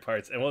the other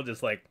parts, and we'll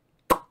just like...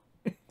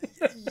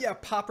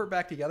 pop her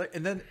back together.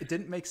 And then it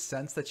didn't make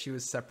sense that she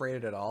was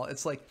separated at all.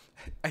 It's like,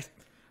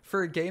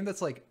 for a game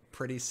that's like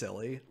pretty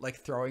silly, like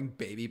throwing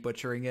baby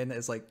butchering in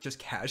is like just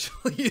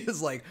casually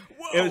is like,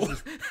 whoa.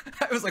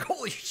 I was like,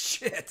 holy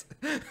shit.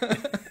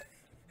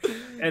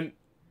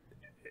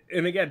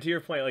 And again, to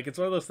your point, like, it's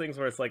one of those things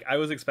where it's like, I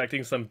was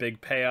expecting some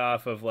big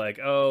payoff of like,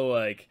 oh,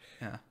 like,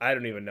 I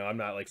don't even know. I'm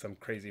not like some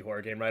crazy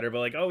horror game writer, but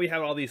like, oh, we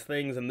have all these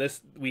things and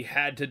we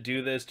had to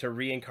do this to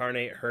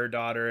reincarnate her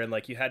daughter. And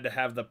like, you had to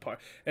have the part.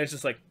 And it's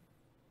just like,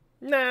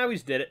 nah, we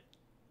just did it.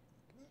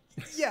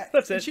 Yeah.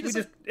 That's it.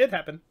 It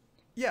happened.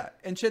 Yeah.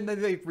 And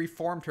then they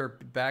reformed her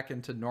back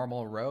into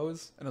normal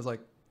Rose. And I was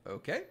like,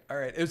 okay, all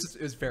right. It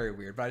was very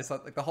weird, but I just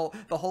thought like the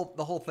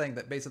whole thing,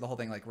 that basically the whole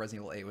thing, like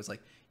Resident Evil 8 was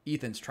like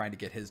Ethan's trying to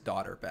get his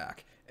daughter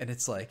back, and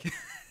it's like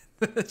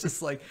it's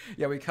just like,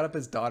 yeah, we cut up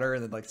his daughter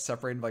and then like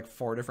separated like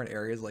 4 different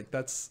areas. Like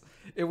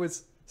it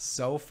was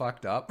so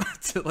fucked up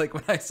to like,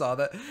 when I saw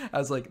that, I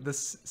was like,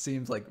 this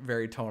seems like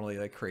very tonally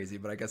like crazy,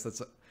 but I guess at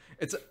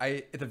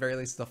the very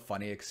least, it's a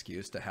funny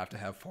excuse to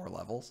have 4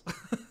 levels.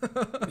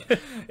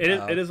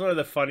 It is one of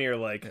the funnier,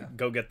 like,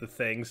 go get the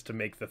things to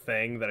make the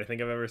thing that I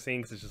think I've ever seen,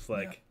 because it's just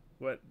like,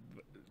 what,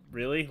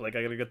 really? Like,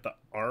 I gotta get the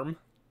arm?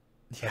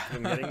 That's what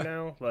I'm getting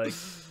now? Like,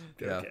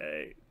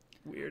 okay,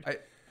 weird.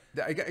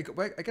 I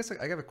guess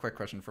I have a quick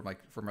question from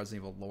Resident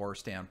Evil lore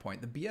standpoint.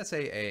 The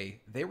BSAA,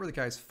 they were the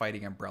guys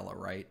fighting Umbrella,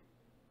 right?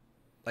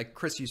 Like,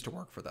 Chris used to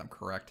work for them,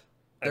 correct?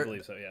 I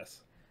believe so,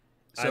 yes.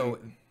 So...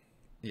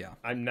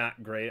 I'm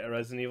not great at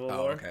Resident Evil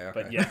lore,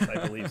 but yes,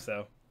 I believe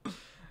so.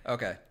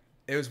 Okay.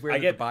 It was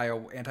weird that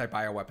the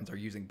anti-bio weapons are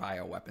using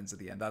bio weapons at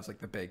the end. That was like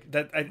the big.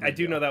 I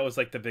do know that was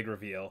like the big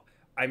reveal.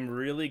 I'm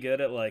really good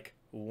at like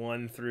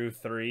 1 through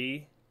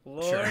 3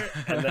 lore, sure.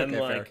 And then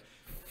okay, like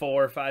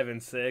 4, 5,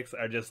 and 6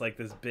 are just like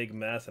this big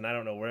mess, and I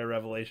don't know where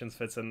Revelations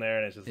fits in there,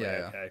 and it's just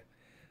okay.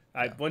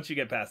 Once you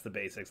get past the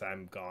basics,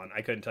 I'm gone.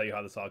 I couldn't tell you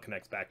how this all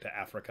connects back to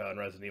Africa and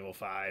Resident Evil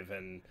 5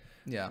 and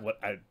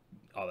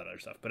all that other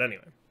stuff. But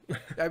anyway.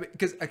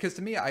 Because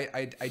to me,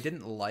 I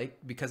didn't like,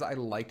 because I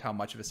liked how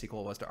much of a sequel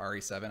it was to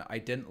RE7. I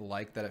didn't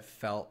like that it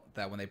felt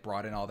that when they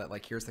brought in all that,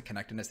 like, here's the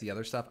connectedness, the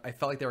other stuff, I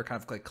felt like they were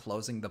kind of like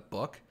closing the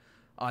book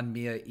on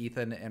Mia,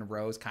 Ethan, and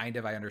Rose. Kind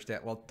of, I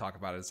understand. We'll talk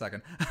about it in a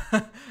second.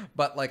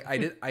 But like,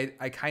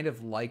 I kind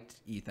of liked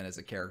Ethan as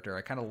a character.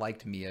 I kind of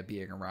liked Mia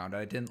being around.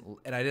 I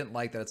didn't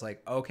like that it's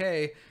like,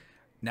 okay,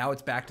 now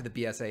it's back to the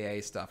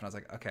BSAA stuff, and I was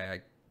like,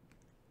 okay,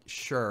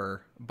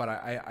 sure, but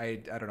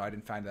I don't know, I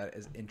didn't find that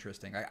as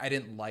interesting. I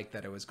didn't like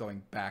that it was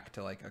going back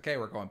to like, okay,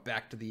 we're going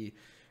back to the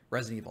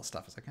Resident Evil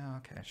stuff. It's like, oh,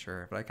 okay,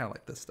 sure, but I kind of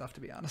like this stuff,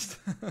 to be honest.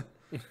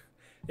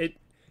 it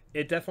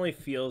definitely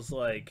feels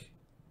like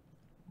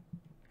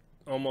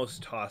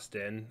almost tossed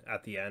in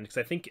at the end, because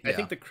I think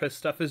the Chris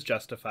stuff is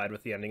justified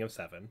with the ending of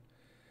 7,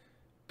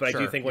 but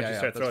sure. I do think once you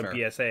start throwing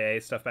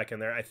BSAA stuff back in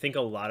there, I think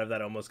a lot of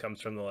that almost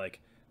comes from the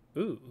like,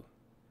 ooh,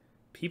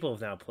 people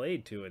have now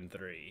played 2 and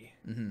 3.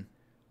 Mm-hmm.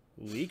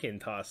 We can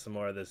toss some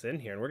more of this in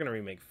here, and we're gonna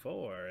remake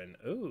 4, and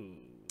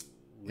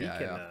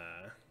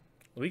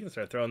we can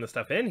start throwing this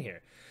stuff in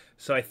here.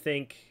 So I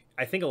think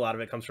a lot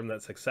of it comes from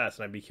that success,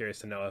 and I'd be curious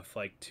to know if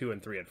like 2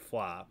 and 3 had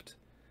flopped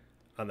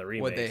on the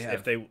remakes,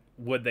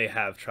 would they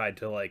have tried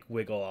to like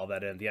wiggle all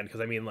that in at the end?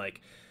 Because I mean,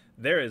 like,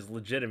 there is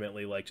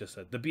legitimately like just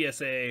the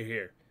BSAA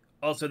here.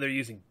 Also, they're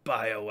using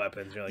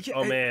bioweapons. You're like,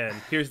 man,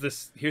 here's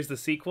the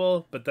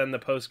sequel, but then the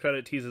post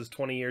credit teases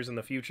 20 years in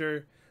the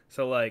future.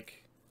 So like.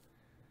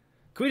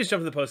 Can we just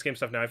jump to the post-game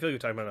stuff now? I feel like we're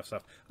talking about enough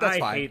stuff. I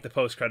hate the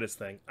post-credits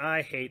thing.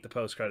 I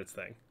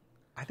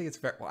think it's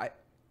very...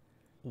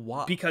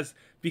 Why? Because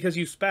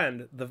you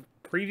spend the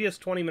previous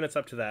 20 minutes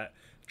up to that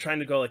trying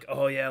to go like,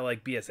 oh yeah,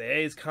 like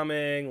BSAA is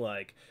coming,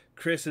 like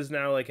Chris is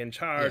now like in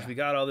charge, we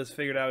got all this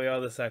figured out, we got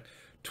all this stuff.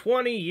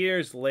 20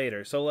 years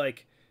later, so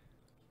like,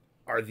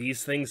 are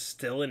these things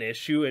still an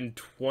issue in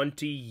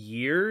 20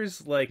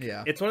 years? Like,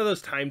 it's one of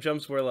those time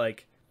jumps where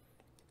like,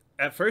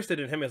 at first it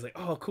didn't hit me, I was like,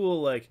 oh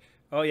cool, like,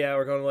 oh yeah,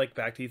 we're going like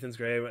back to Ethan's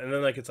grave, and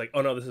then like it's like,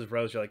 oh no, this is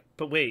Rose. You're like,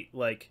 but wait,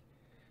 like,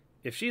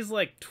 if she's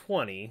like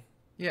 20,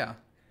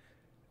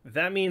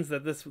 that means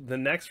that the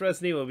next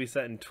Resident Evil will be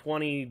set in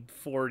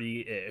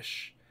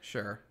 2040-ish.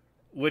 Sure.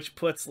 Which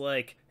puts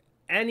like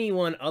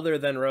anyone other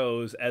than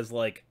Rose as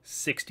like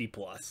 60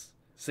 plus.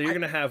 So you're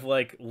gonna have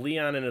like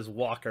Leon and his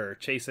walker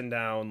chasing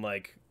down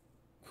like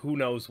who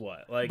knows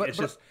what. Like,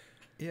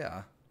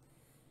 yeah.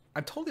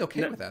 I'm totally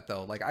okay with that,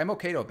 though. Like, I'm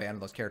okay to abandon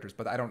those characters,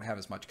 but I don't have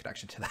as much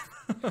connection to them.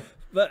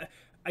 But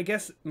I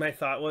guess my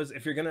thought was,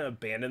 if you're going to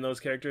abandon those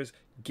characters,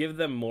 give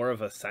them more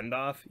of a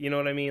send-off. You know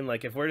what I mean?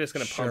 Like, if we're just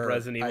going to pump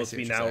Resident Evil to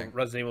be now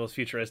Resident Evil is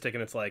futuristic,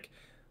 and it's like,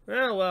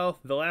 oh, well,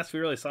 the last we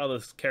really saw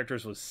those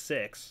characters was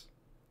 6.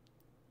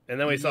 And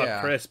then we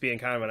saw Chris being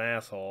kind of an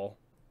asshole.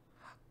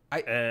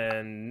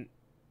 And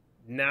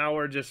now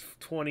we're just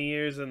 20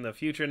 years in the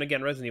future. And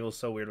again, Resident Evil is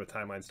so weird with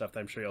timeline stuff that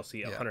I'm sure you'll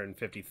see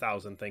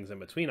 150,000 things in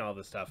between all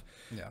this stuff.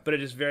 Yeah. But it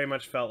just very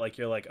much felt like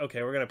you're like,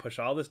 okay, we're going to push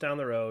all this down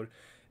the road.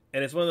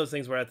 And it's one of those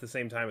things where at the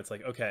same time, it's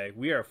like, okay,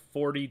 we are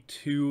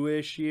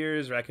 42-ish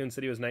years. Raccoon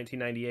City was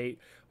 1998.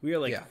 We are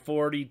like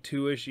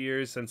 42-ish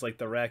years since like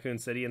the Raccoon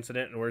City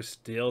incident, and we're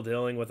still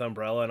dealing with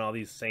Umbrella and all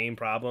these same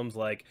problems.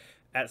 Like,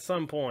 at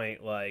some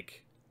point,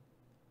 like,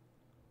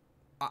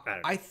 I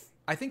don't know.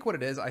 I think what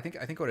it is, I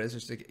think what it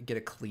is to get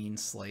a clean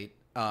slate.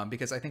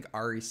 Because I think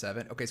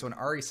RE7. Okay, so when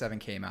RE7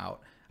 came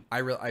out, I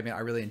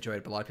really enjoyed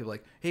it. But a lot of people are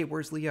like, hey,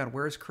 where's Leon?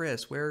 Where's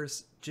Chris?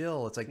 Where's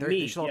Jill? It's like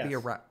they should all be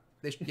around.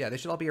 They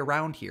should all be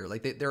around here.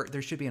 Like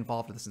they should be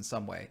involved with this in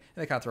some way.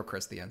 And they kind of throw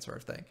Chris at the end, sort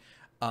of thing.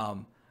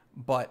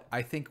 But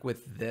I think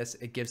with this,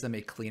 it gives them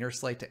a cleaner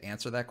slate to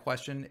answer that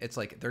question. It's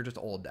like they're just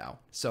old now,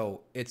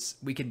 so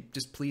we can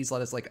just please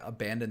let us like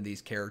abandon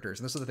these characters.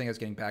 And this is the thing I was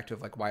getting back to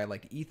of like why I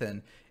liked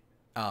Ethan.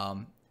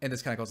 And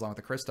this kind of goes along with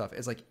the Chris stuff,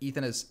 is like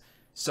Ethan is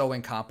so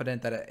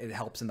incompetent that it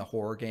helps in the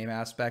horror game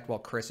aspect, while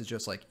Chris is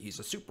just like, he's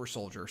a super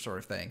soldier sort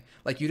of thing.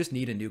 Like, you just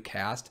need a new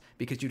cast,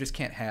 because you just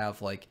can't have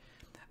like,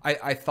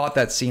 I thought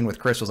that scene with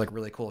Chris was like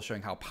really cool,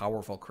 showing how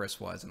powerful Chris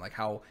was and like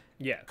how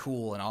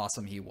cool and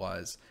awesome he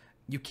was.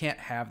 You can't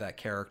have that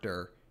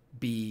character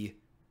be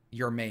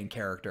your main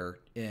character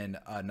in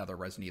another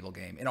Resident Evil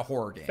game, in a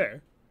horror game.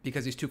 Fair.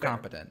 Because he's too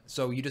competent.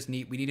 So we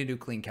need a new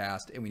clean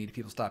cast, and we need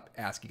people to stop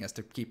asking us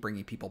to keep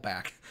bringing people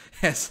back.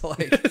 It's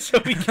like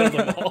so we kill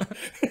them all.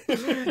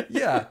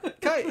 Yeah,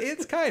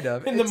 it's kind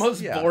of in the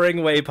most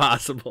boring way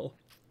possible.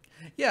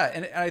 Yeah,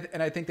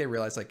 and I think they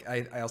realized, like,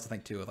 I also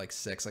think too, with like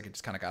 6, like, it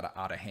just kind of got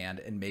out of hand,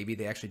 and maybe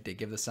they actually did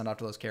give the send off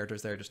to those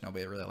characters there. Just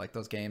nobody really liked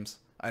those games.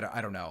 I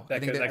don't know. I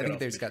think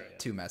they just got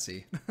too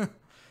messy, and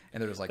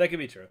they're just like, that could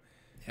be true.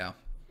 Yeah.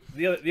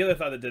 The other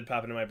thought that did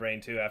pop into my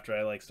brain too after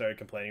I like started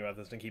complaining about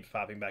this and keeps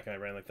popping back in my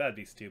brain like that'd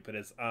be stupid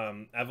is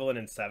Evelyn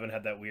in 7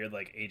 had that weird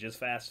like ages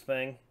fast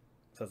thing.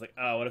 So I was like,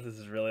 oh, what if this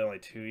is really only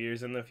 2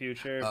 years in the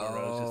future? But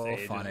Rose just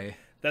ages. Funny.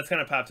 That's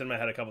kind of popped in my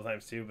head a couple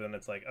times too, but then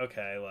it's like,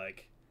 okay,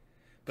 like,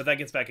 but that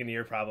gets back into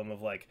your problem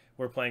of like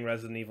we're playing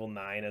Resident Evil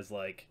 9 as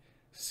like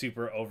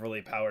super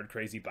overly powered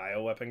crazy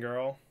bioweapon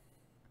girl.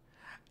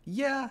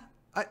 Yeah,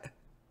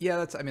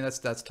 that's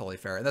totally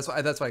fair. And that's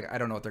why I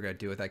don't know what they're gonna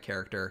do with that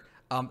character.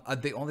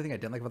 The only thing I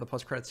didn't like about the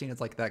post-credit scene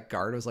is like that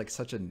guard was like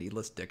such a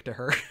needless dick to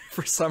her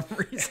for some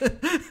reason.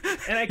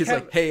 And he's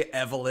like, "Hey,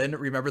 Evelyn,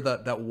 remember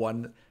that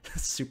one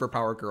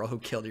superpower girl who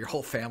killed your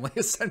whole family?"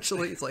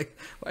 Essentially, it's like,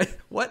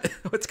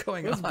 what's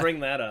going on? Let's bring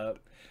that up.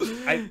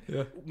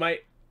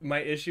 My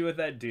issue with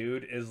that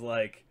dude is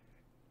like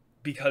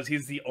because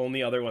he's the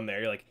only other one there.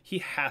 You're like, he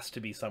has to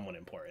be someone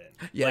important.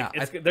 Yeah,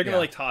 like, they're gonna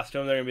like toss to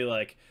him. They're gonna be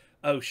like,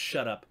 "Oh,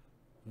 shut up,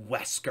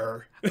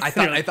 Wesker."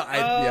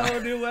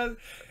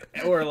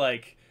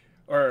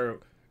 Or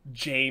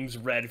James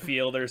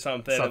Redfield or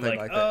something. Something like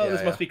like that.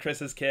 This must be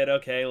Chris's kid.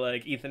 Okay,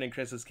 like Ethan and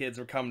Chris's kids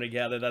were coming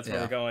together. That's where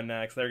we're going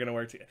next. They're gonna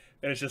work together.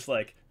 And it's just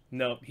like,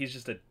 nope, he's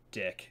just a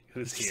dick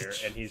who's here,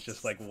 and he's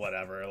just like,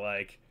 whatever.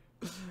 Like,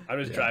 I'm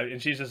just driving,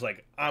 and she's just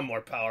like, I'm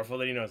more powerful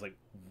than you know. It's like,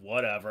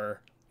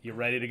 whatever. You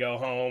ready to go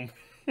home?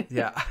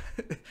 Yeah,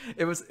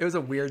 it was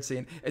a weird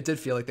scene. It did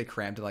feel like they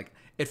crammed it. Like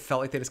it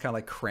felt like they just kind of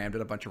like crammed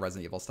in a bunch of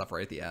Resident Evil stuff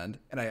right at the end,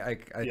 and I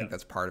think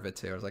that's part of it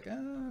too. I was like,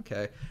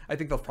 okay. I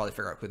think they'll probably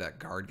figure out who that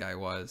guard guy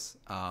was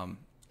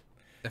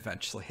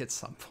eventually at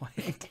some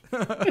point.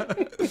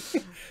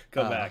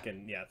 Go back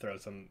and throw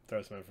some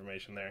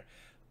information there.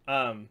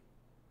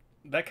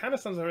 That kind of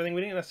sums up everything.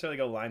 We didn't necessarily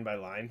go line by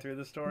line through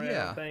the story.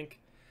 I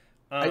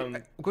don't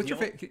think. What's your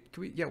favorite?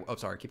 Oh,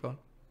 sorry. Keep going.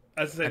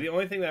 I was gonna say the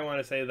only thing that I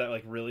want to say that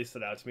like really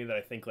stood out to me that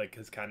I think like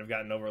has kind of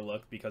gotten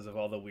overlooked because of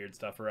all the weird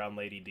stuff around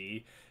Lady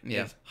D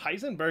is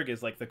Heisenberg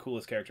is like the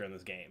coolest character in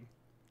this game.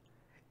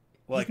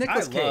 Like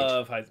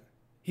love Heisenberg.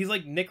 He's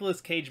like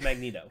Nicolas Cage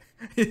Magneto.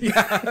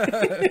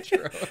 Yeah,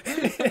 true.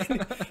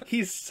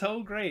 He's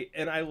so great,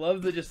 and I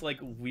love the just like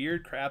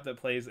weird crap that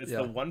plays. It's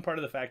the one part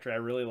of the factory I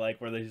really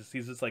like where he's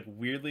just like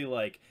weirdly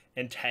like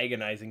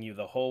antagonizing you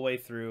the whole way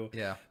through.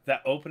 Yeah,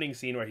 that opening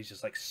scene where he's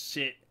just like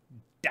sit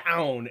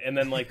down, and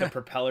then like the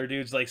propeller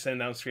dude's like sitting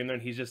down screaming there,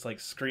 and he's just like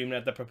screaming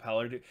at the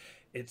propeller dude.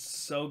 It's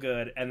so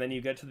good. And then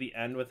you get to the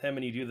end with him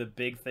and you do the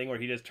big thing where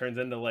he just turns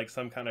into like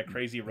some kind of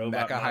crazy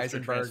robot Mecha monster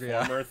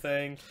transformer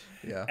thing.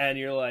 Yeah, and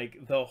you're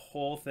like, the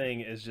whole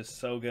thing is just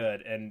so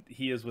good, and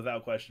he is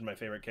without question my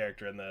favorite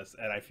character in this.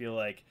 And I feel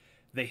like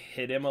they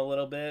hit him a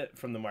little bit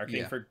from the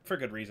marketing for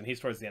good reason. He's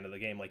towards the end of the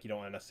game. Like, you don't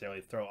want to necessarily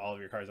throw all of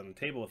your cards on the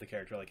table with a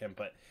character like him,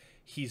 but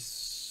he's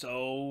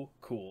so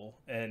cool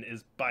and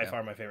is by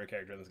far my favorite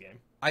character in this game.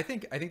 I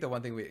think the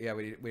one thing we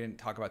didn't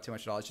talk about too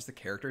much at all is just the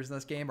characters in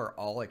this game are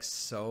all like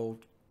so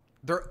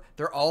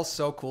they're all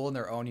so cool in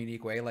their own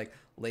unique way. Like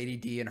Lady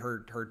D and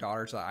her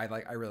daughter, so I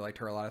really liked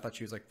her a lot. I thought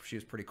she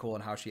was pretty cool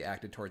in how she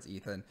acted towards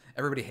Ethan.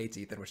 Everybody hates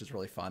Ethan, which is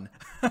really fun.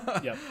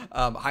 Yep.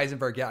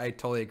 Heisenberg, I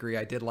totally agree.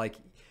 I did like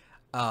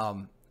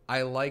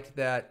I liked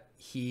that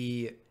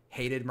he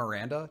hated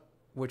Miranda,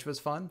 which was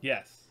fun.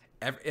 Yes.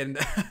 And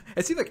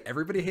it seemed like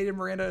everybody hated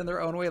Miranda in their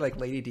own way. Like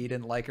Lady D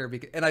didn't like her,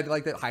 and I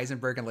like that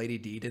Heisenberg and Lady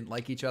D didn't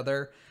like each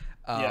other.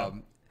 It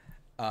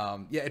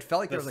felt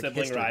like there was like sibling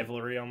history.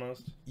 rivalry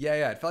almost.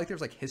 Yeah, it felt like there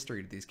was like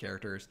history to these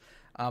characters.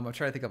 I'm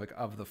trying to think of like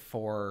of the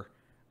four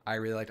I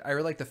really liked. I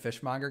really liked the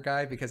fishmonger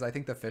guy because I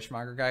think the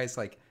fishmonger guy is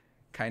like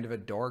kind of a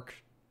dork,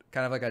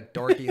 kind of like a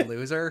dorky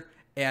loser,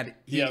 and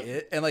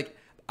and like.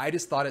 I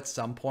just thought at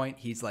some point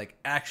he's like,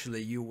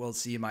 actually, you will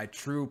see my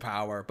true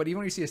power. But even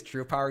when you see his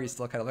true power, he's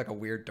still kind of like a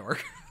weird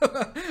dork.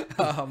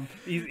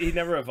 He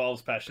never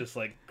evolves past just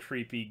like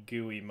creepy,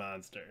 gooey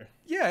monster.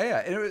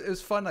 Yeah. And it was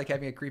fun, like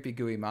having a creepy,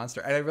 gooey monster.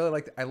 And I really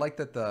liked. I liked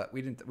that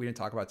we didn't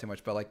talk about it too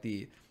much, but like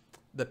the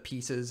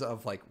pieces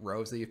of like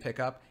Rose that you pick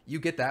up, you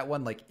get that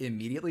one like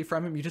immediately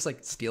from him. You just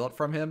like steal it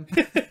from him.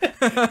 He's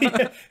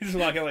just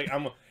walking like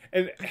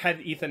And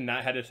had Ethan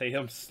not had to say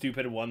some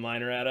stupid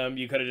one-liner at him,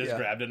 you could have just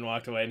grabbed it and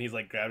walked away. And he's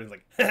like, grabbed it,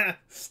 he's like,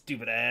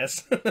 stupid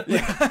ass.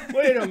 Like,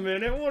 wait a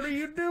minute, what are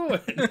you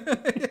doing?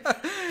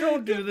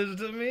 Don't do this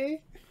to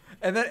me.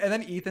 And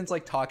then Ethan's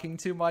like talking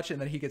too much, and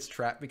then he gets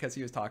trapped because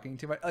he was talking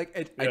too much.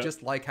 Like I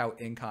just like how I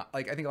think a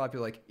lot of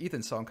people are like,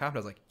 Ethan's so incompetent. I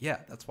was like, yeah,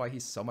 that's why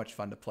he's so much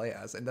fun to play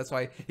as, and that's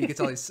why he gets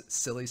all these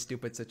silly,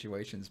 stupid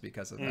situations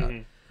because of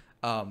that.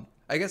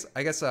 I guess.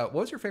 What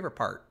was your favorite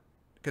part?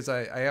 Because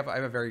I have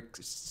a very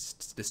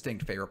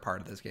distinct favorite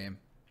part of this game.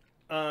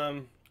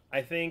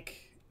 I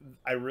think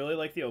I really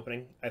like the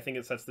opening. I think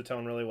it sets the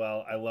tone really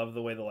well. I love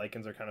the way the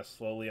Lycans are kind of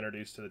slowly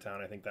introduced to the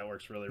town. I think that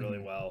works really, really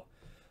well.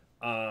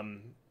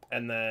 And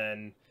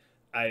then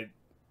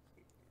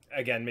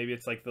maybe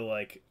it's like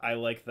I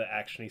like the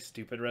actiony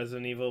stupid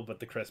Resident Evil, but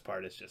the Chris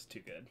part is just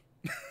too good.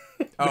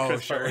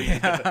 Sure.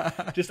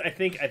 I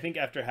think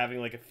after having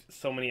like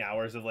so many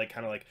hours of like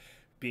kind of like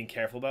being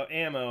careful about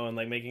ammo and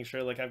like making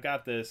sure like I've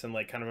got this and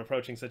like kind of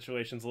approaching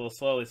situations a little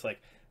slowly, it's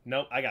like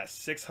nope, I got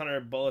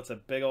 600 bullets, a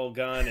big old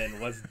gun,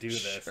 and let's do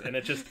this. Sure. And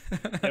it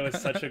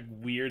was such a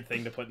weird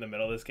thing to put in the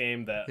middle of this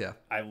game that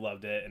I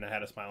loved it, and I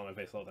had a smile on my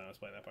face the whole time I was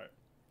playing that part.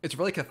 It's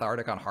really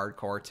cathartic on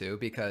hardcore too,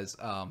 because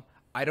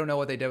I don't know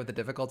what they did with the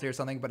difficulty or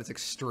something, but it's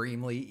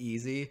extremely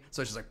easy.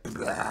 So it's just like,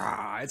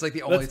 blah. It's like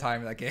the only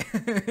time in that game.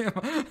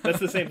 That's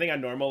the same thing on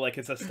normal. Like,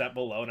 it's a step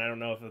below, and I don't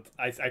know if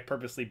it's... I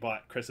purposely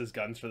bought Chris's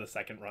guns for the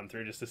second run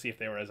through just to see if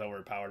they were as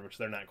overpowered, which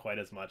they're not quite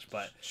as much,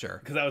 but... Sure.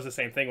 Because that was the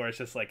same thing where it's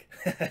just like...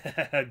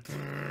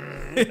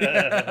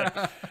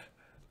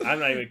 I'm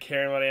not even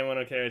caring what ammo I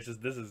don't care. It's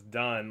just, this is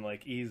done,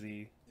 like,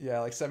 easy.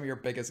 Yeah, like send me your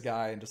biggest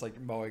guy and just like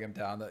mowing him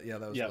down. That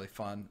was really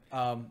fun.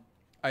 That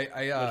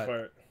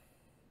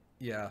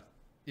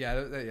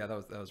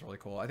was really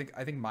cool. I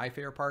think my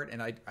favorite part,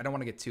 and I don't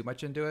want to get too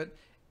much into it,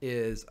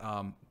 is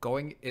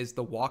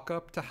the walk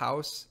up to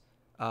House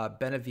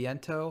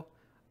Beneviento.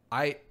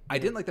 I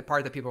didn't like the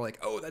part that people were like,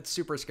 oh, that's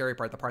super scary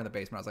part. The part in the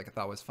basement, I was like, I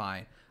thought was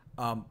fine.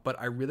 But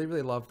I really,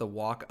 really love the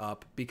walk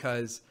up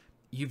because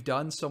you've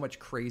done so much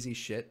crazy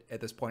shit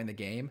at this point in the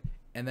game,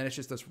 and then it's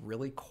just this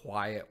really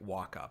quiet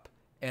walk up.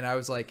 And I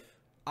was like,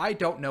 I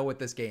don't know what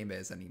this game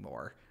is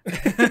anymore.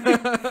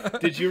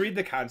 Did you read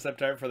the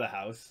concept art for the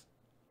house?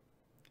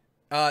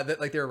 That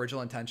like their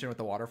original intention with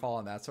the waterfall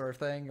and that sort of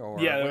thing, or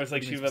there was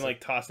like she'd been like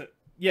tossing.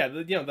 Yeah,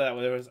 that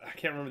there was. I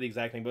can't remember the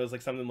exact thing, but it was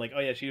like something like, oh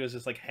yeah, she was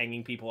just like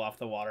hanging people off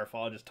the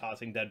waterfall, just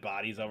tossing dead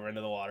bodies over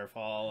into the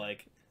waterfall,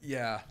 like.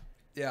 Yeah,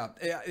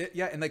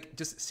 and like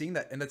just seeing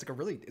that, and it's like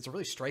it's a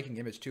really striking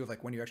image too of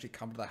like when you actually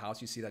come to the house,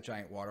 you see that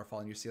giant waterfall,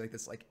 and you see like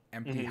this like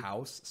empty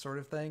house sort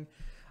of thing.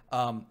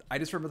 I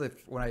just remember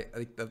my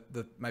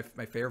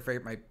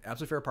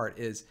absolute favorite part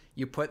is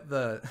you put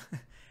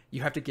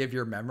you have to give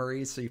your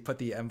memories, so you put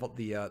the envelope,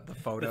 the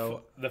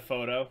photo, the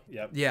photo,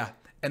 yep, yeah,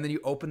 and then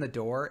you open the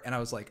door, and I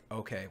was like,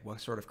 okay,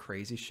 what sort of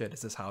crazy shit is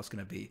this house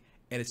gonna be?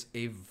 And it's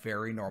a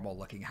very normal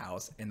looking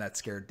house, and that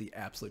scared the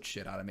absolute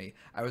shit out of me.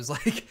 I was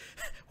like,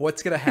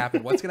 what's gonna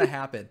happen? What's gonna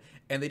happen?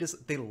 And they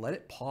let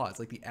it pause.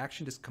 Like the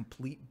action just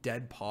complete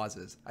dead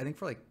pauses. I think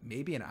for like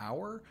maybe an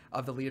hour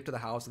of the lead up to the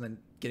house and then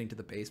getting to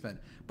the basement.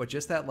 But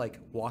just that like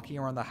walking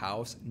around the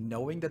house,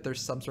 knowing that there's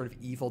some sort of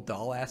evil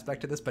doll aspect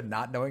to this, but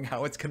not knowing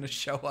how it's gonna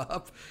show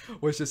up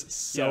was just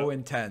so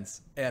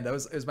intense. And it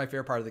was my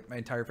favorite part of my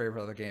entire favorite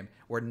part of the game,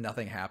 where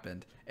nothing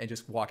happened, and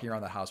just walking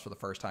around the house for the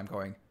first time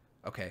going,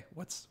 okay,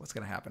 what's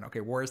gonna happen?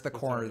 Okay, where's the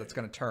corner that's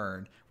gonna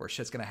turn where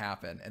shit's gonna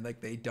happen? And like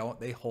they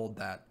hold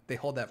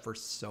that for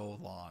so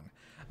long.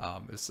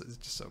 It's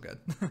just so good.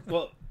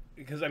 Well,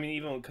 because I mean,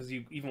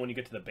 even when you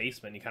get to the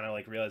basement, you kind of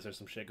like realize there's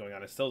some shit going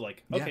on. It's still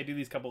like, okay, do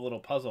these couple little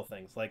puzzle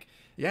things. Like,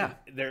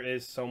 there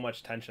is so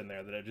much tension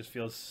there that it just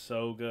feels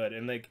so good.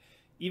 And like,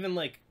 even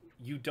like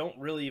you don't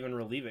really even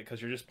relieve it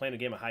because you're just playing a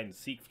game of hide and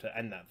seek to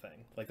end that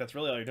thing. Like that's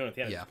really all you're doing at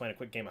the end. Is just playing a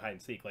quick game of hide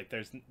and seek. Like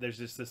there's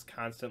just this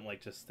constant like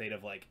just state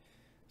of like,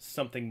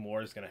 something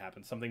more is going to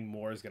happen, something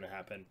more is going to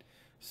happen,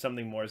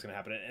 something more is going to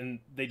happen, and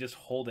they just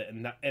hold it,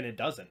 and it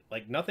doesn't.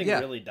 Like nothing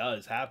really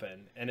does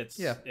happen, and it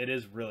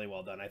is really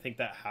well done. I think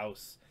that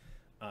house,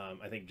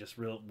 I think just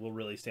will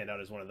really stand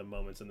out as one of the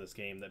moments in this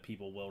game that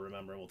people will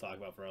remember and will talk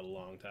about for a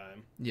long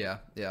time. Yeah.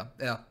 It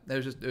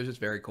was just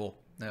very cool.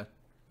 Yeah.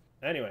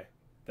 Anyway,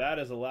 that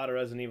is a lot of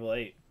Resident Evil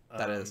 8.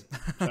 That is.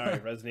 Sorry,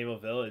 Resident Evil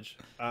Village.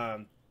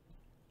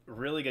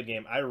 Really good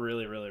game. I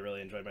really, really,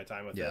 really enjoyed my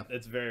time with it.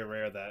 It's very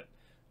rare that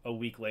a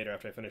week later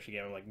after I finish a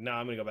game, I'm like, no,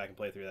 I'm gonna go back and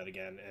play through that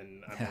again,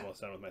 and I'm almost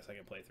done with my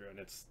second playthrough, and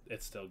it's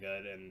still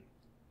good and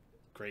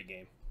great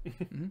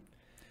game.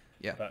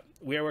 Yeah. But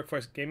we are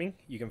Workforce Gaming.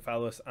 You can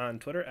follow us on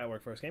Twitter at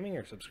Workforce Gaming,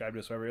 or subscribe to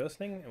us wherever you're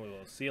listening, and we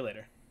will see you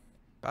later.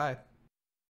 Bye.